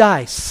roll the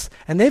dice.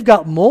 And they've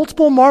got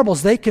multiple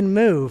marbles they can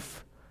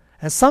move.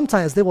 And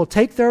sometimes they will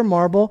take their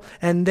marble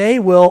and they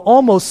will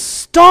almost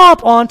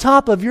stomp on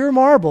top of your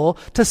marble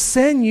to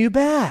send you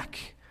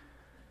back.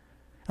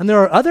 And there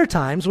are other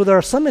times where there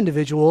are some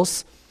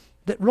individuals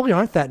that really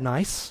aren't that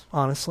nice,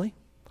 honestly.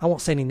 I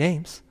won't say any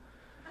names.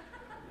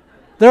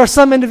 There are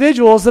some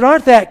individuals that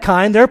aren't that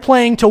kind. They're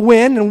playing to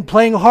win and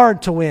playing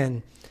hard to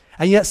win.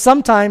 And yet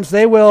sometimes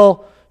they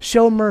will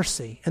show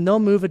mercy and they'll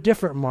move a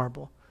different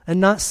marble and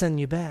not send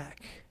you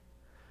back.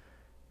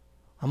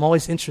 I'm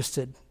always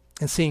interested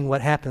in seeing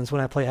what happens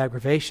when I play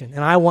aggravation.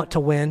 And I want to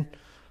win.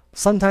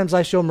 Sometimes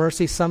I show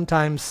mercy,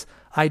 sometimes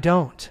I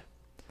don't.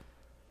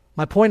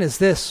 My point is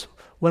this: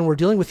 when we're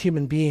dealing with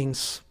human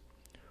beings,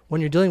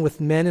 when you're dealing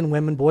with men and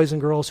women, boys and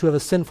girls who have a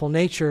sinful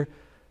nature,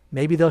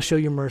 maybe they'll show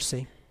you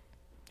mercy.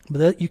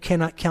 But you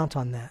cannot count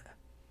on that.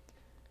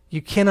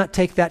 You cannot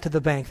take that to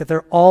the bank, that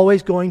they're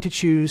always going to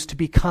choose to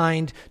be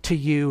kind to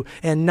you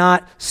and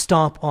not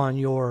stomp on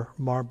your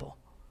marble.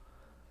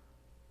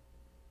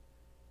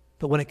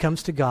 But when it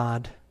comes to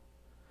God,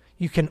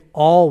 you can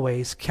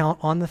always count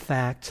on the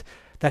fact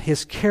that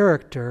his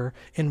character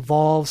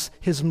involves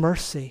his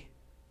mercy.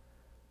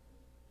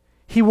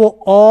 He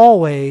will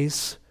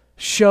always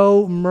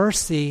show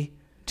mercy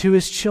to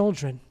his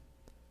children.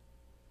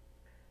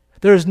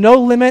 There is no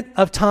limit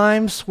of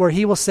times where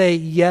he will say,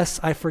 yes,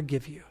 I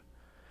forgive you.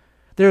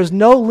 There is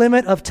no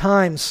limit of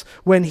times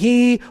when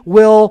he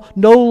will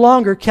no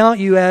longer count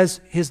you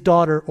as his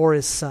daughter or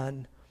his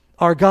son.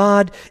 Our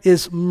God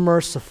is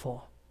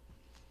merciful.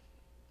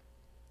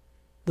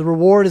 The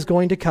reward is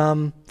going to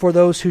come for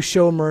those who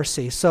show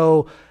mercy.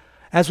 So,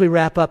 as we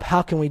wrap up,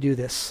 how can we do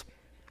this?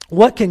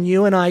 What can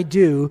you and I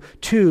do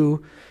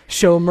to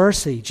show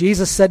mercy?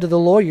 Jesus said to the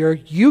lawyer,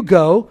 you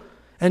go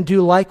and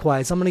do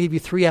likewise. I'm going to give you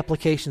 3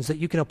 applications that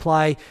you can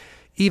apply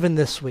even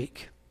this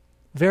week.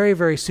 Very,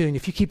 very soon.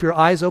 If you keep your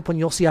eyes open,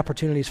 you'll see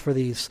opportunities for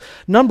these.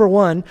 Number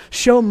 1,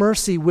 show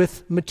mercy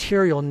with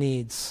material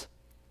needs.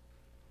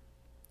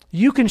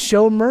 You can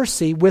show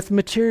mercy with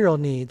material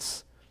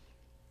needs.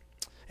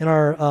 In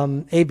our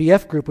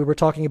ABF group, we were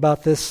talking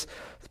about this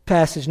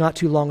passage not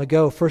too long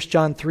ago, 1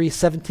 John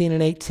 3:17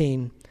 and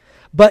 18.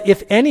 But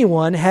if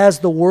anyone has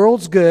the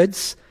world's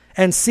goods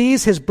and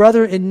sees his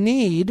brother in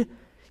need,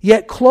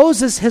 yet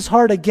closes his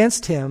heart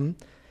against him,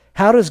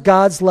 how does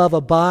God's love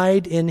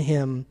abide in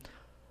him?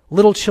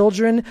 Little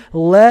children,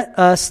 let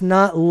us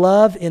not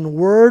love in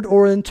word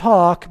or in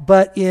talk,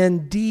 but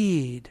in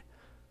deed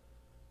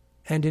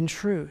and in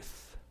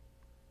truth.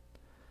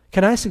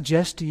 Can I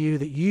suggest to you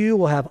that you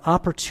will have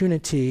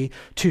opportunity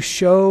to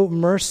show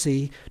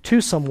mercy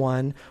to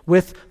someone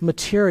with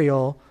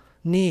material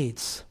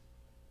needs?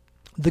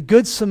 The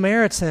Good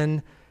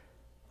Samaritan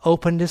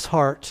opened his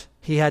heart.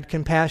 He had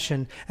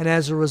compassion. And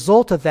as a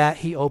result of that,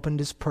 he opened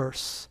his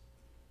purse.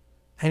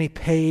 And he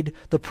paid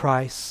the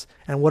price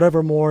and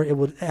whatever more it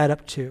would add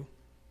up to.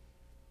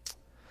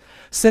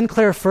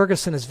 Sinclair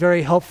Ferguson is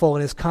very helpful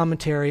in his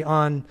commentary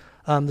on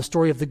the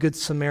story of the Good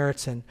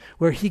Samaritan,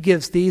 where he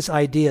gives these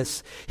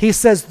ideas. He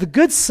says the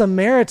Good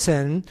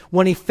Samaritan,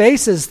 when he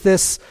faces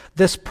this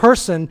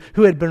person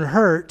who had been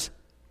hurt,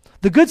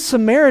 the Good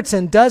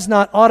Samaritan does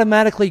not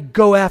automatically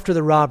go after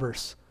the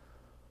robbers.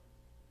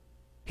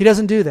 He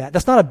doesn't do that.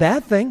 That's not a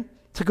bad thing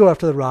to go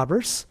after the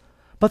robbers,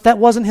 but that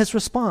wasn't his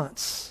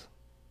response.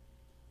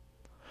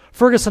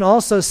 Ferguson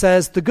also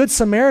says the Good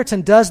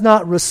Samaritan does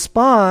not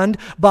respond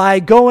by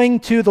going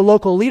to the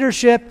local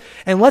leadership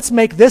and let's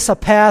make this a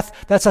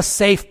path that's a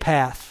safe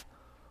path.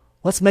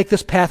 Let's make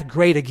this path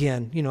great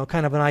again,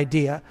 kind of an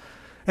idea.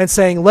 And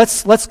saying,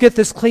 let's get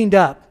this cleaned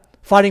up,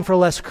 fighting for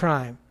less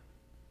crime.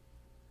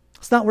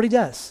 It's not what he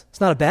does. It's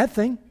not a bad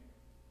thing.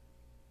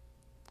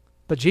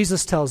 But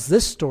Jesus tells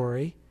this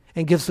story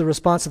and gives the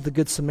response of the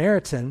Good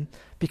Samaritan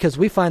because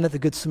we find that the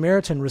Good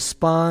Samaritan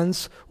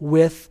responds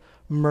with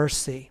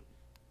mercy.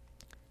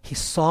 He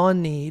saw a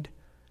need,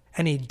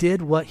 and he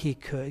did what he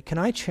could. Can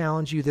I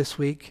challenge you this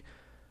week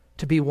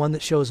to be one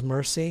that shows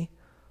mercy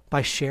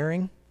by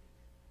sharing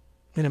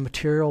in a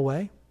material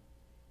way?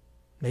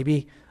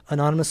 Maybe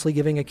anonymously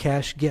giving a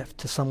cash gift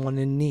to someone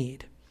in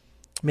need.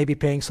 Maybe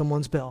paying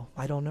someone's bill.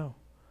 I don't know.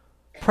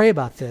 Pray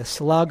about this.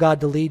 Allow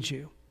God to lead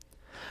you.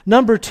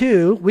 Number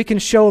 2, we can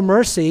show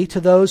mercy to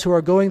those who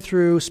are going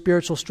through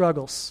spiritual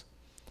struggles.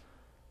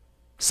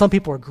 Some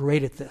people are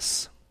great at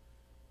this.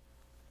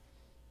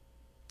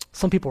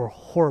 Some people are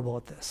horrible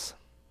at this.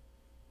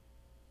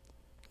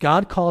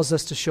 God calls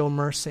us to show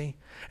mercy.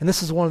 And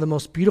this is one of the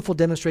most beautiful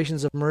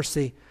demonstrations of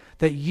mercy,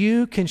 that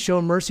you can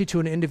show mercy to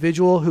an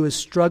individual who is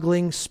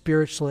struggling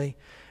spiritually.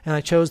 And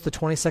I chose the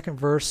 22nd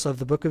verse of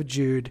the book of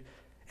Jude.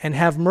 And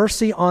have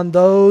mercy on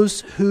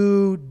those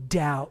who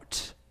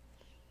doubt.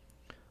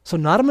 So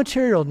not a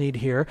material need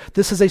here.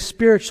 This is a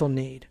spiritual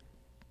need.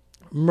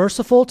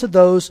 Merciful to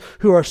those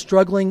who are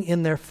struggling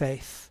in their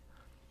faith.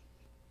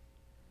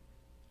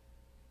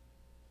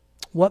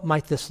 What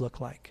might this look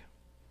like?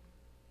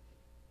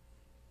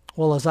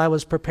 Well, as I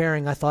was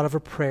preparing, I thought of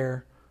a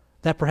prayer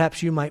that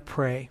perhaps you might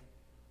pray,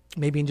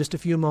 maybe in just a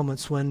few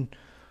moments when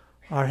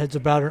our heads are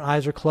bowed and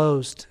eyes are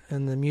closed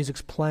and the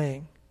music's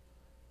playing.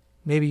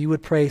 Maybe you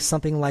would pray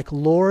something like,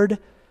 Lord,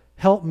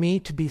 help me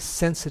to be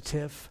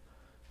sensitive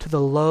to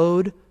the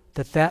load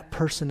that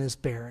person is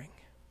bearing.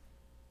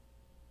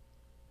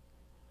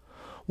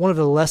 One of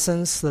the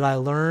lessons that I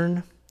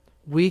learn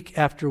week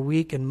after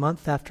week and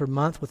month after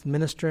month with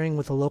ministering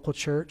with a local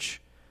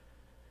church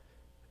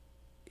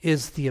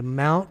is the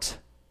amount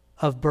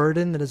of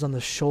burden that is on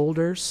the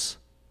shoulders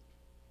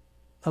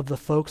of the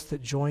folks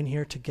that join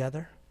here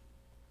together.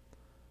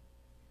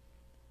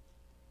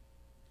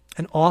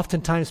 And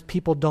oftentimes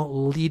people don't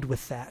lead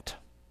with that.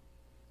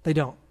 They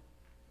don't.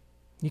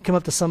 You come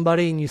up to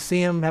somebody and you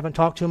see them, haven't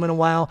talked to them in a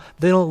while,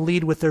 they don't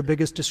lead with their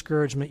biggest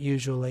discouragement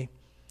usually.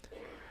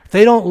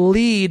 They don't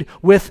lead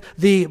with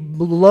the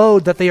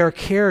load that they are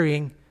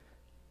carrying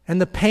and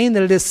the pain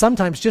that it is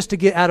sometimes just to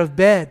get out of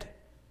bed.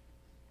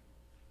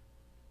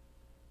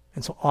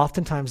 And so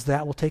oftentimes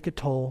that will take a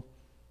toll,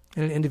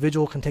 and an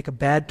individual can take a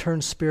bad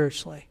turn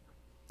spiritually.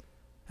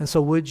 And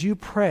so would you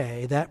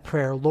pray that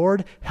prayer,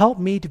 Lord, help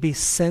me to be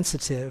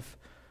sensitive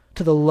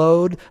to the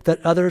load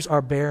that others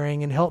are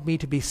bearing and help me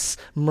to be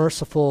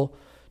merciful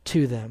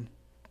to them.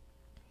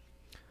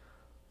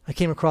 I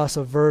came across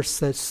a verse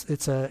that's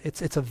it's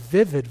a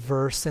vivid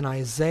verse in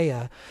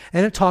Isaiah,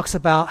 and it talks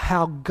about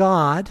how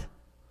God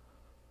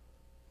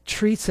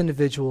treats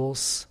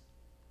individuals.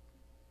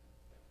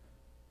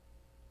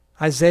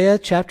 Isaiah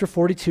chapter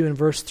 42 and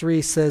verse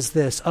 3 says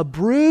this, a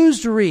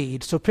bruised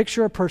reed, so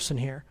picture a person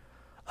here,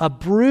 a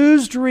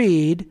bruised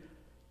reed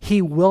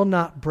he will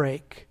not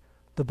break,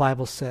 the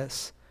Bible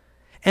says.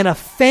 And a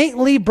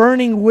faintly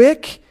burning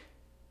wick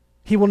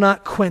he will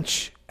not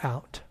quench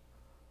out.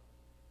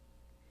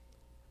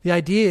 The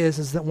idea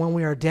is that when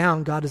we are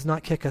down, God does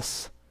not kick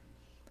us.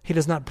 He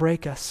does not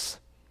break us.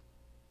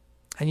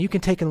 And you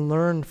can take and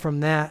learn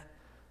from that.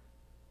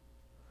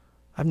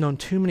 I've known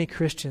too many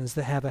Christians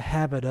that have a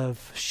habit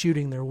of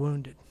shooting their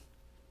wounded.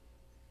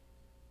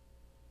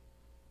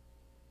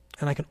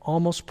 And I can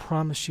almost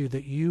promise you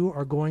that you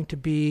are going to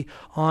be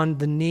on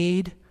the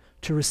need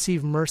to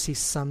receive mercy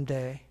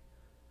someday,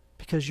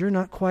 because you're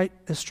not quite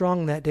as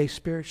strong that day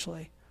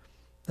spiritually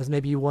as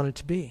maybe you wanted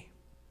to be.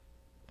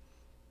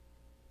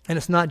 And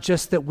it's not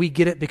just that we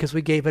get it because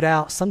we gave it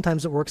out.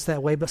 Sometimes it works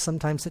that way, but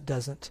sometimes it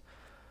doesn't.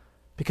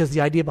 Because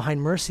the idea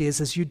behind mercy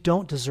is you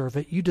don't deserve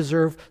it. You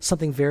deserve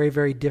something very,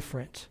 very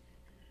different.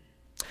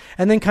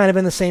 And then kind of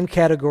in the same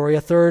category, a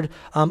third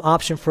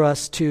option for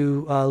us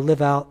to live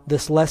out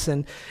this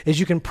lesson is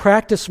you can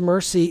practice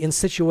mercy in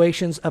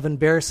situations of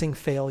embarrassing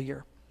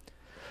failure.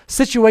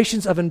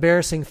 Situations of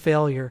embarrassing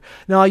failure.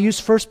 Now, I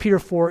use 1 Peter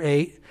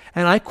 4:8,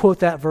 and I quote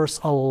that verse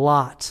a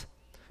lot.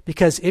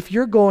 Because if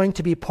you're going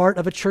to be part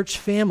of a church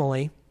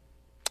family,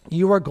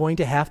 you are going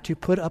to have to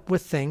put up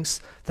with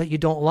things that you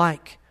don't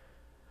like.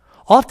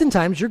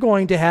 Oftentimes, you're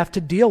going to have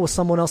to deal with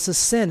someone else's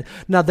sin.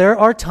 Now, there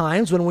are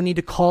times when we need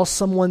to call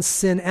someone's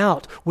sin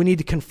out. We need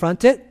to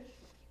confront it,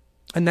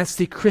 and that's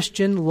the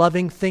Christian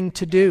loving thing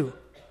to do.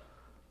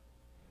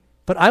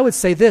 But I would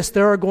say this,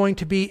 there are going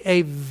to be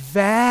a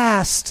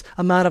vast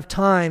amount of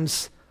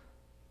times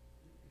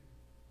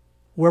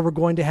where we're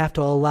going to have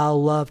to allow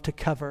love to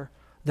cover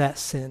that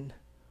sin.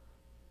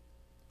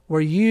 Where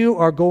you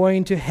are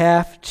going to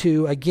have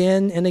to,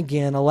 again and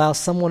again, allow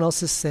someone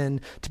else's sin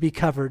to be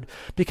covered,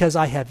 because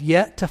I have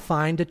yet to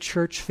find a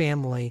church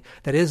family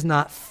that is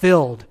not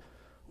filled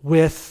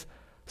with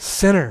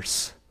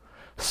sinners.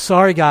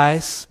 Sorry,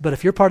 guys, but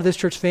if you're part of this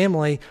church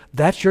family,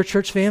 that's your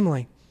church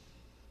family.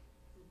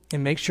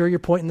 And make sure you're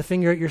pointing the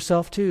finger at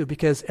yourself too,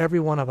 because every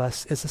one of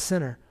us is a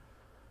sinner.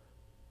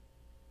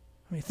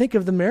 I mean, think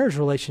of the marriage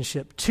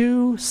relationship.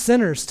 2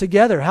 sinners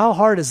together. How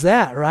hard is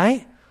that,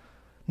 right?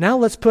 Now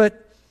let's put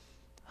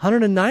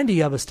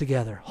 190 of us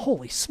together.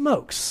 Holy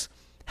smokes.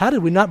 How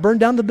did we not burn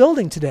down the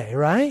building today,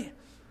 right?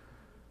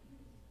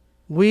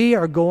 We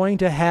are going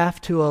to have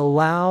to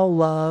allow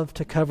love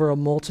to cover a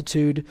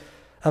multitude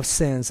of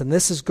sins. And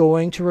this is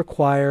going to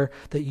require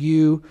that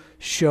you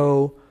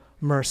show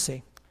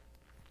mercy.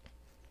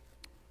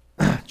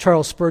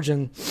 Charles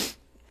Spurgeon,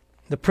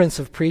 the Prince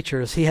of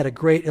Preachers, he had a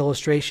great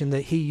illustration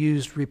that he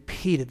used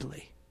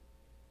repeatedly.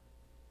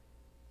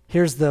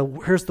 Here's the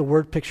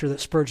word picture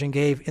that Spurgeon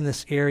gave in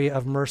this area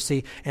of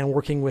mercy and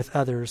working with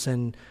others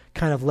and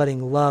kind of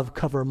letting love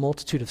cover a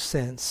multitude of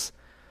sins.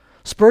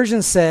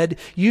 Spurgeon said,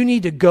 you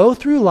need to go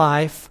through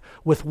life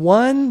with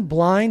one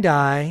blind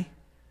eye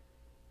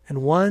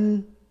and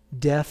one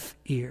deaf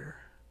ear.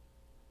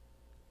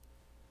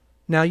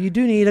 Now, you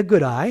do need a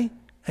good eye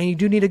and you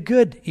do need a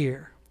good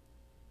ear.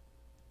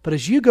 But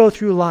as you go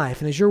through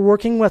life and as you're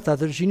working with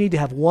others, you need to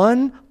have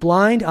one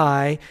blind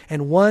eye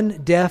and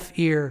one deaf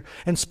ear.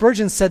 And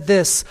Spurgeon said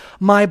this,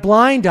 my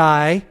blind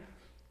eye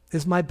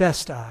is my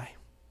best eye.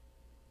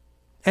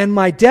 And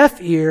my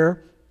deaf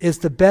ear is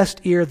the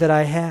best ear that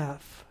I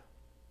have.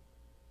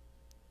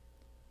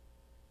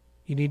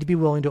 You need to be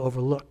willing to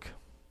overlook.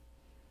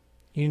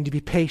 You need to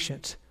be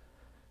patient,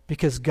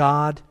 because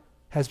God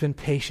has been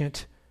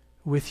patient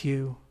with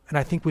you. And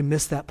I think we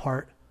miss that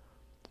part.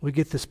 We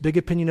get this big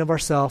opinion of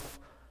ourselves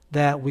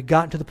that we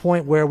got to the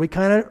point where we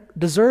kind of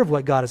deserve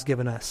what God has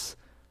given us.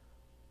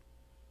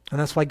 And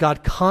that's why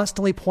God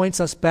constantly points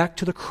us back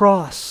to the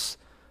cross,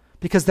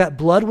 because that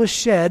blood was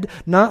shed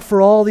not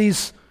for all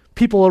these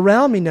people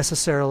around me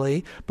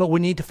necessarily, but we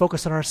need to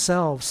focus on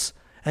ourselves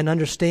and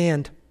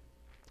understand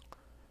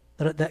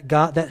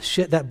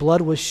that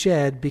blood was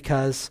shed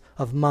because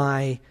of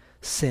my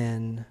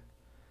sin.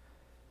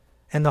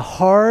 And the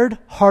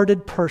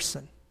hard-hearted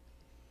person,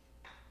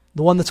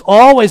 the one that's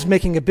always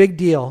making a big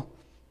deal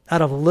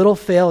out of little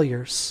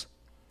failures,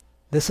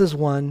 this is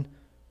one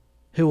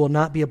who will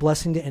not be a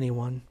blessing to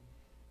anyone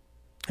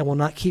and will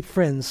not keep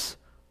friends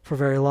for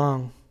very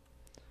long.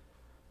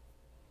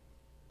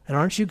 And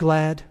aren't you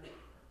glad?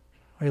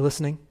 Are you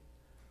listening?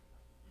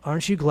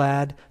 Aren't you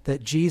glad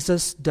that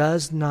Jesus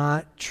does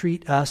not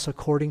treat us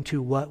according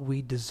to what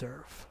we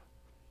deserve?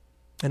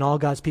 And all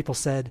God's people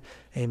said,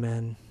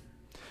 amen.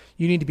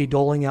 You need to be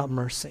doling out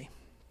mercy.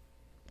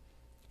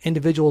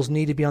 Individuals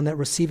need to be on that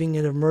receiving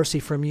end of mercy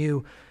from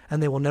you,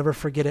 and they will never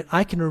forget it.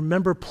 I can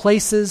remember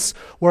places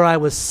where I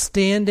was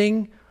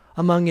standing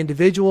among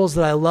individuals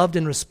that I loved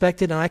and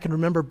respected, and I can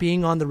remember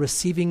being on the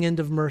receiving end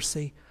of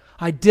mercy.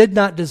 I did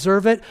not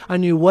deserve it. I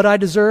knew what I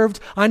deserved.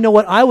 I know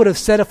what I would have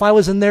said if I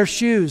was in their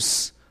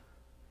shoes.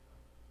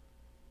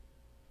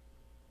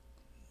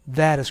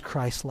 That is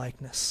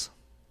Christ-likeness.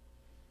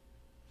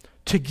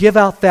 To give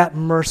out that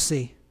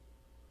mercy,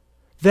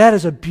 that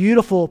is a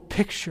beautiful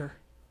picture.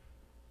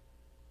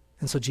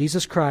 And so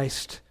Jesus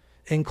Christ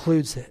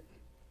includes it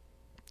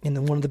in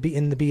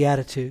the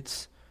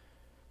Beatitudes.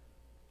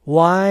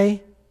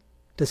 Why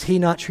does he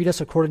not treat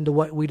us according to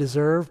what we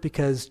deserve?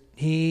 Because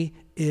he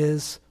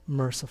is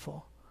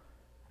merciful.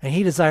 And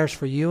he desires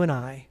for you and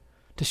I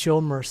to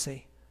show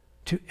mercy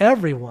to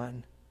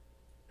everyone.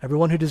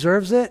 Everyone who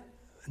deserves it?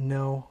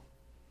 No.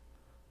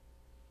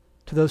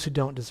 To those who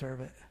don't deserve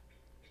it.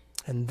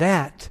 And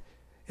that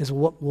is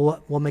what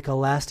will make a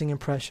lasting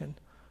impression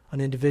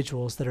on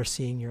individuals that are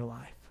seeing your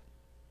life.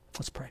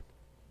 Let's pray.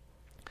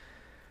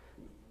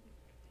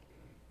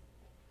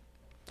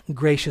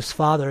 Gracious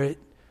Father, it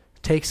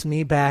takes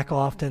me back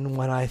often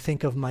when I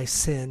think of my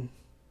sin,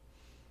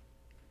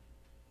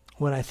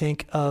 when I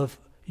think of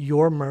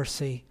your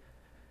mercy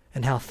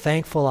and how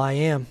thankful I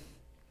am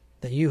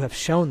that you have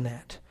shown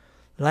that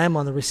I am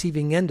on the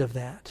receiving end of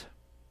that.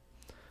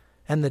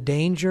 And the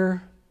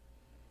danger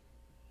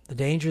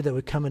that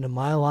would come into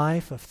my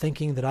life of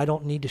thinking that I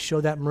don't need to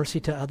show that mercy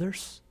to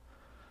others.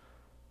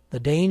 The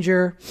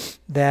danger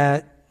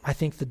that I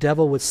think the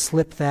devil would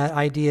slip that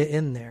idea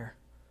in there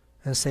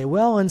and say,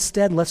 well,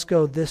 instead, let's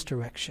go this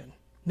direction.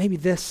 Maybe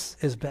this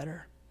is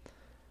better.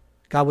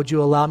 God, would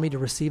you allow me to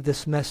receive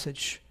this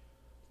message?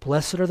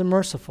 Blessed are the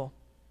merciful,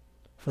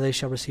 for they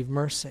shall receive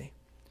mercy.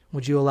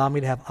 Would you allow me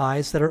to have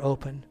eyes that are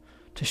open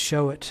to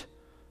show it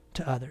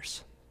to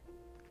others?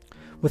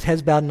 With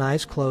heads bowed and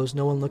eyes closed,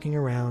 no one looking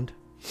around,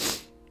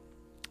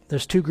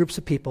 there's two groups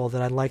of people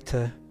that I'd like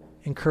to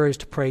encourage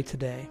to pray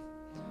today.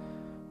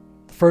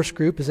 The first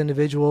group is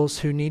individuals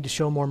who need to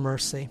show more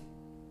mercy.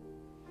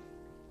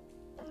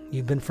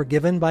 You've been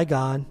forgiven by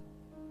God,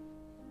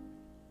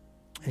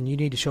 and you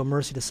need to show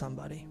mercy to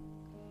somebody.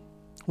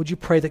 Would you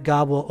pray that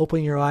God will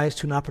open your eyes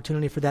to an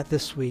opportunity for that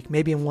this week,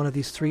 maybe in one of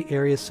these three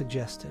areas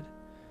suggested?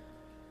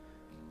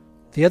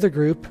 The other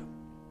group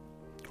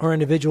are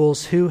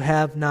individuals who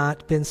have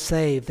not been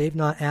saved. They've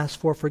not asked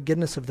for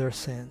forgiveness of their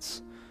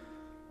sins.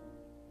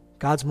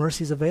 God's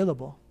mercy is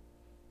available.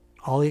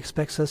 All he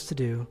expects us to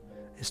do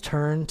is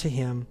turn to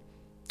him,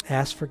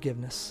 ask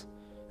forgiveness,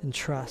 and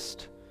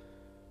trust.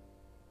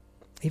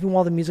 Even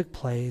while the music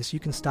plays, you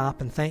can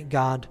stop and thank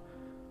God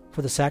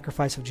for the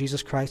sacrifice of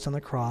Jesus Christ on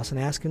the cross and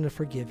ask him to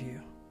forgive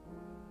you.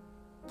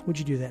 Would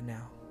you do that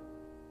now?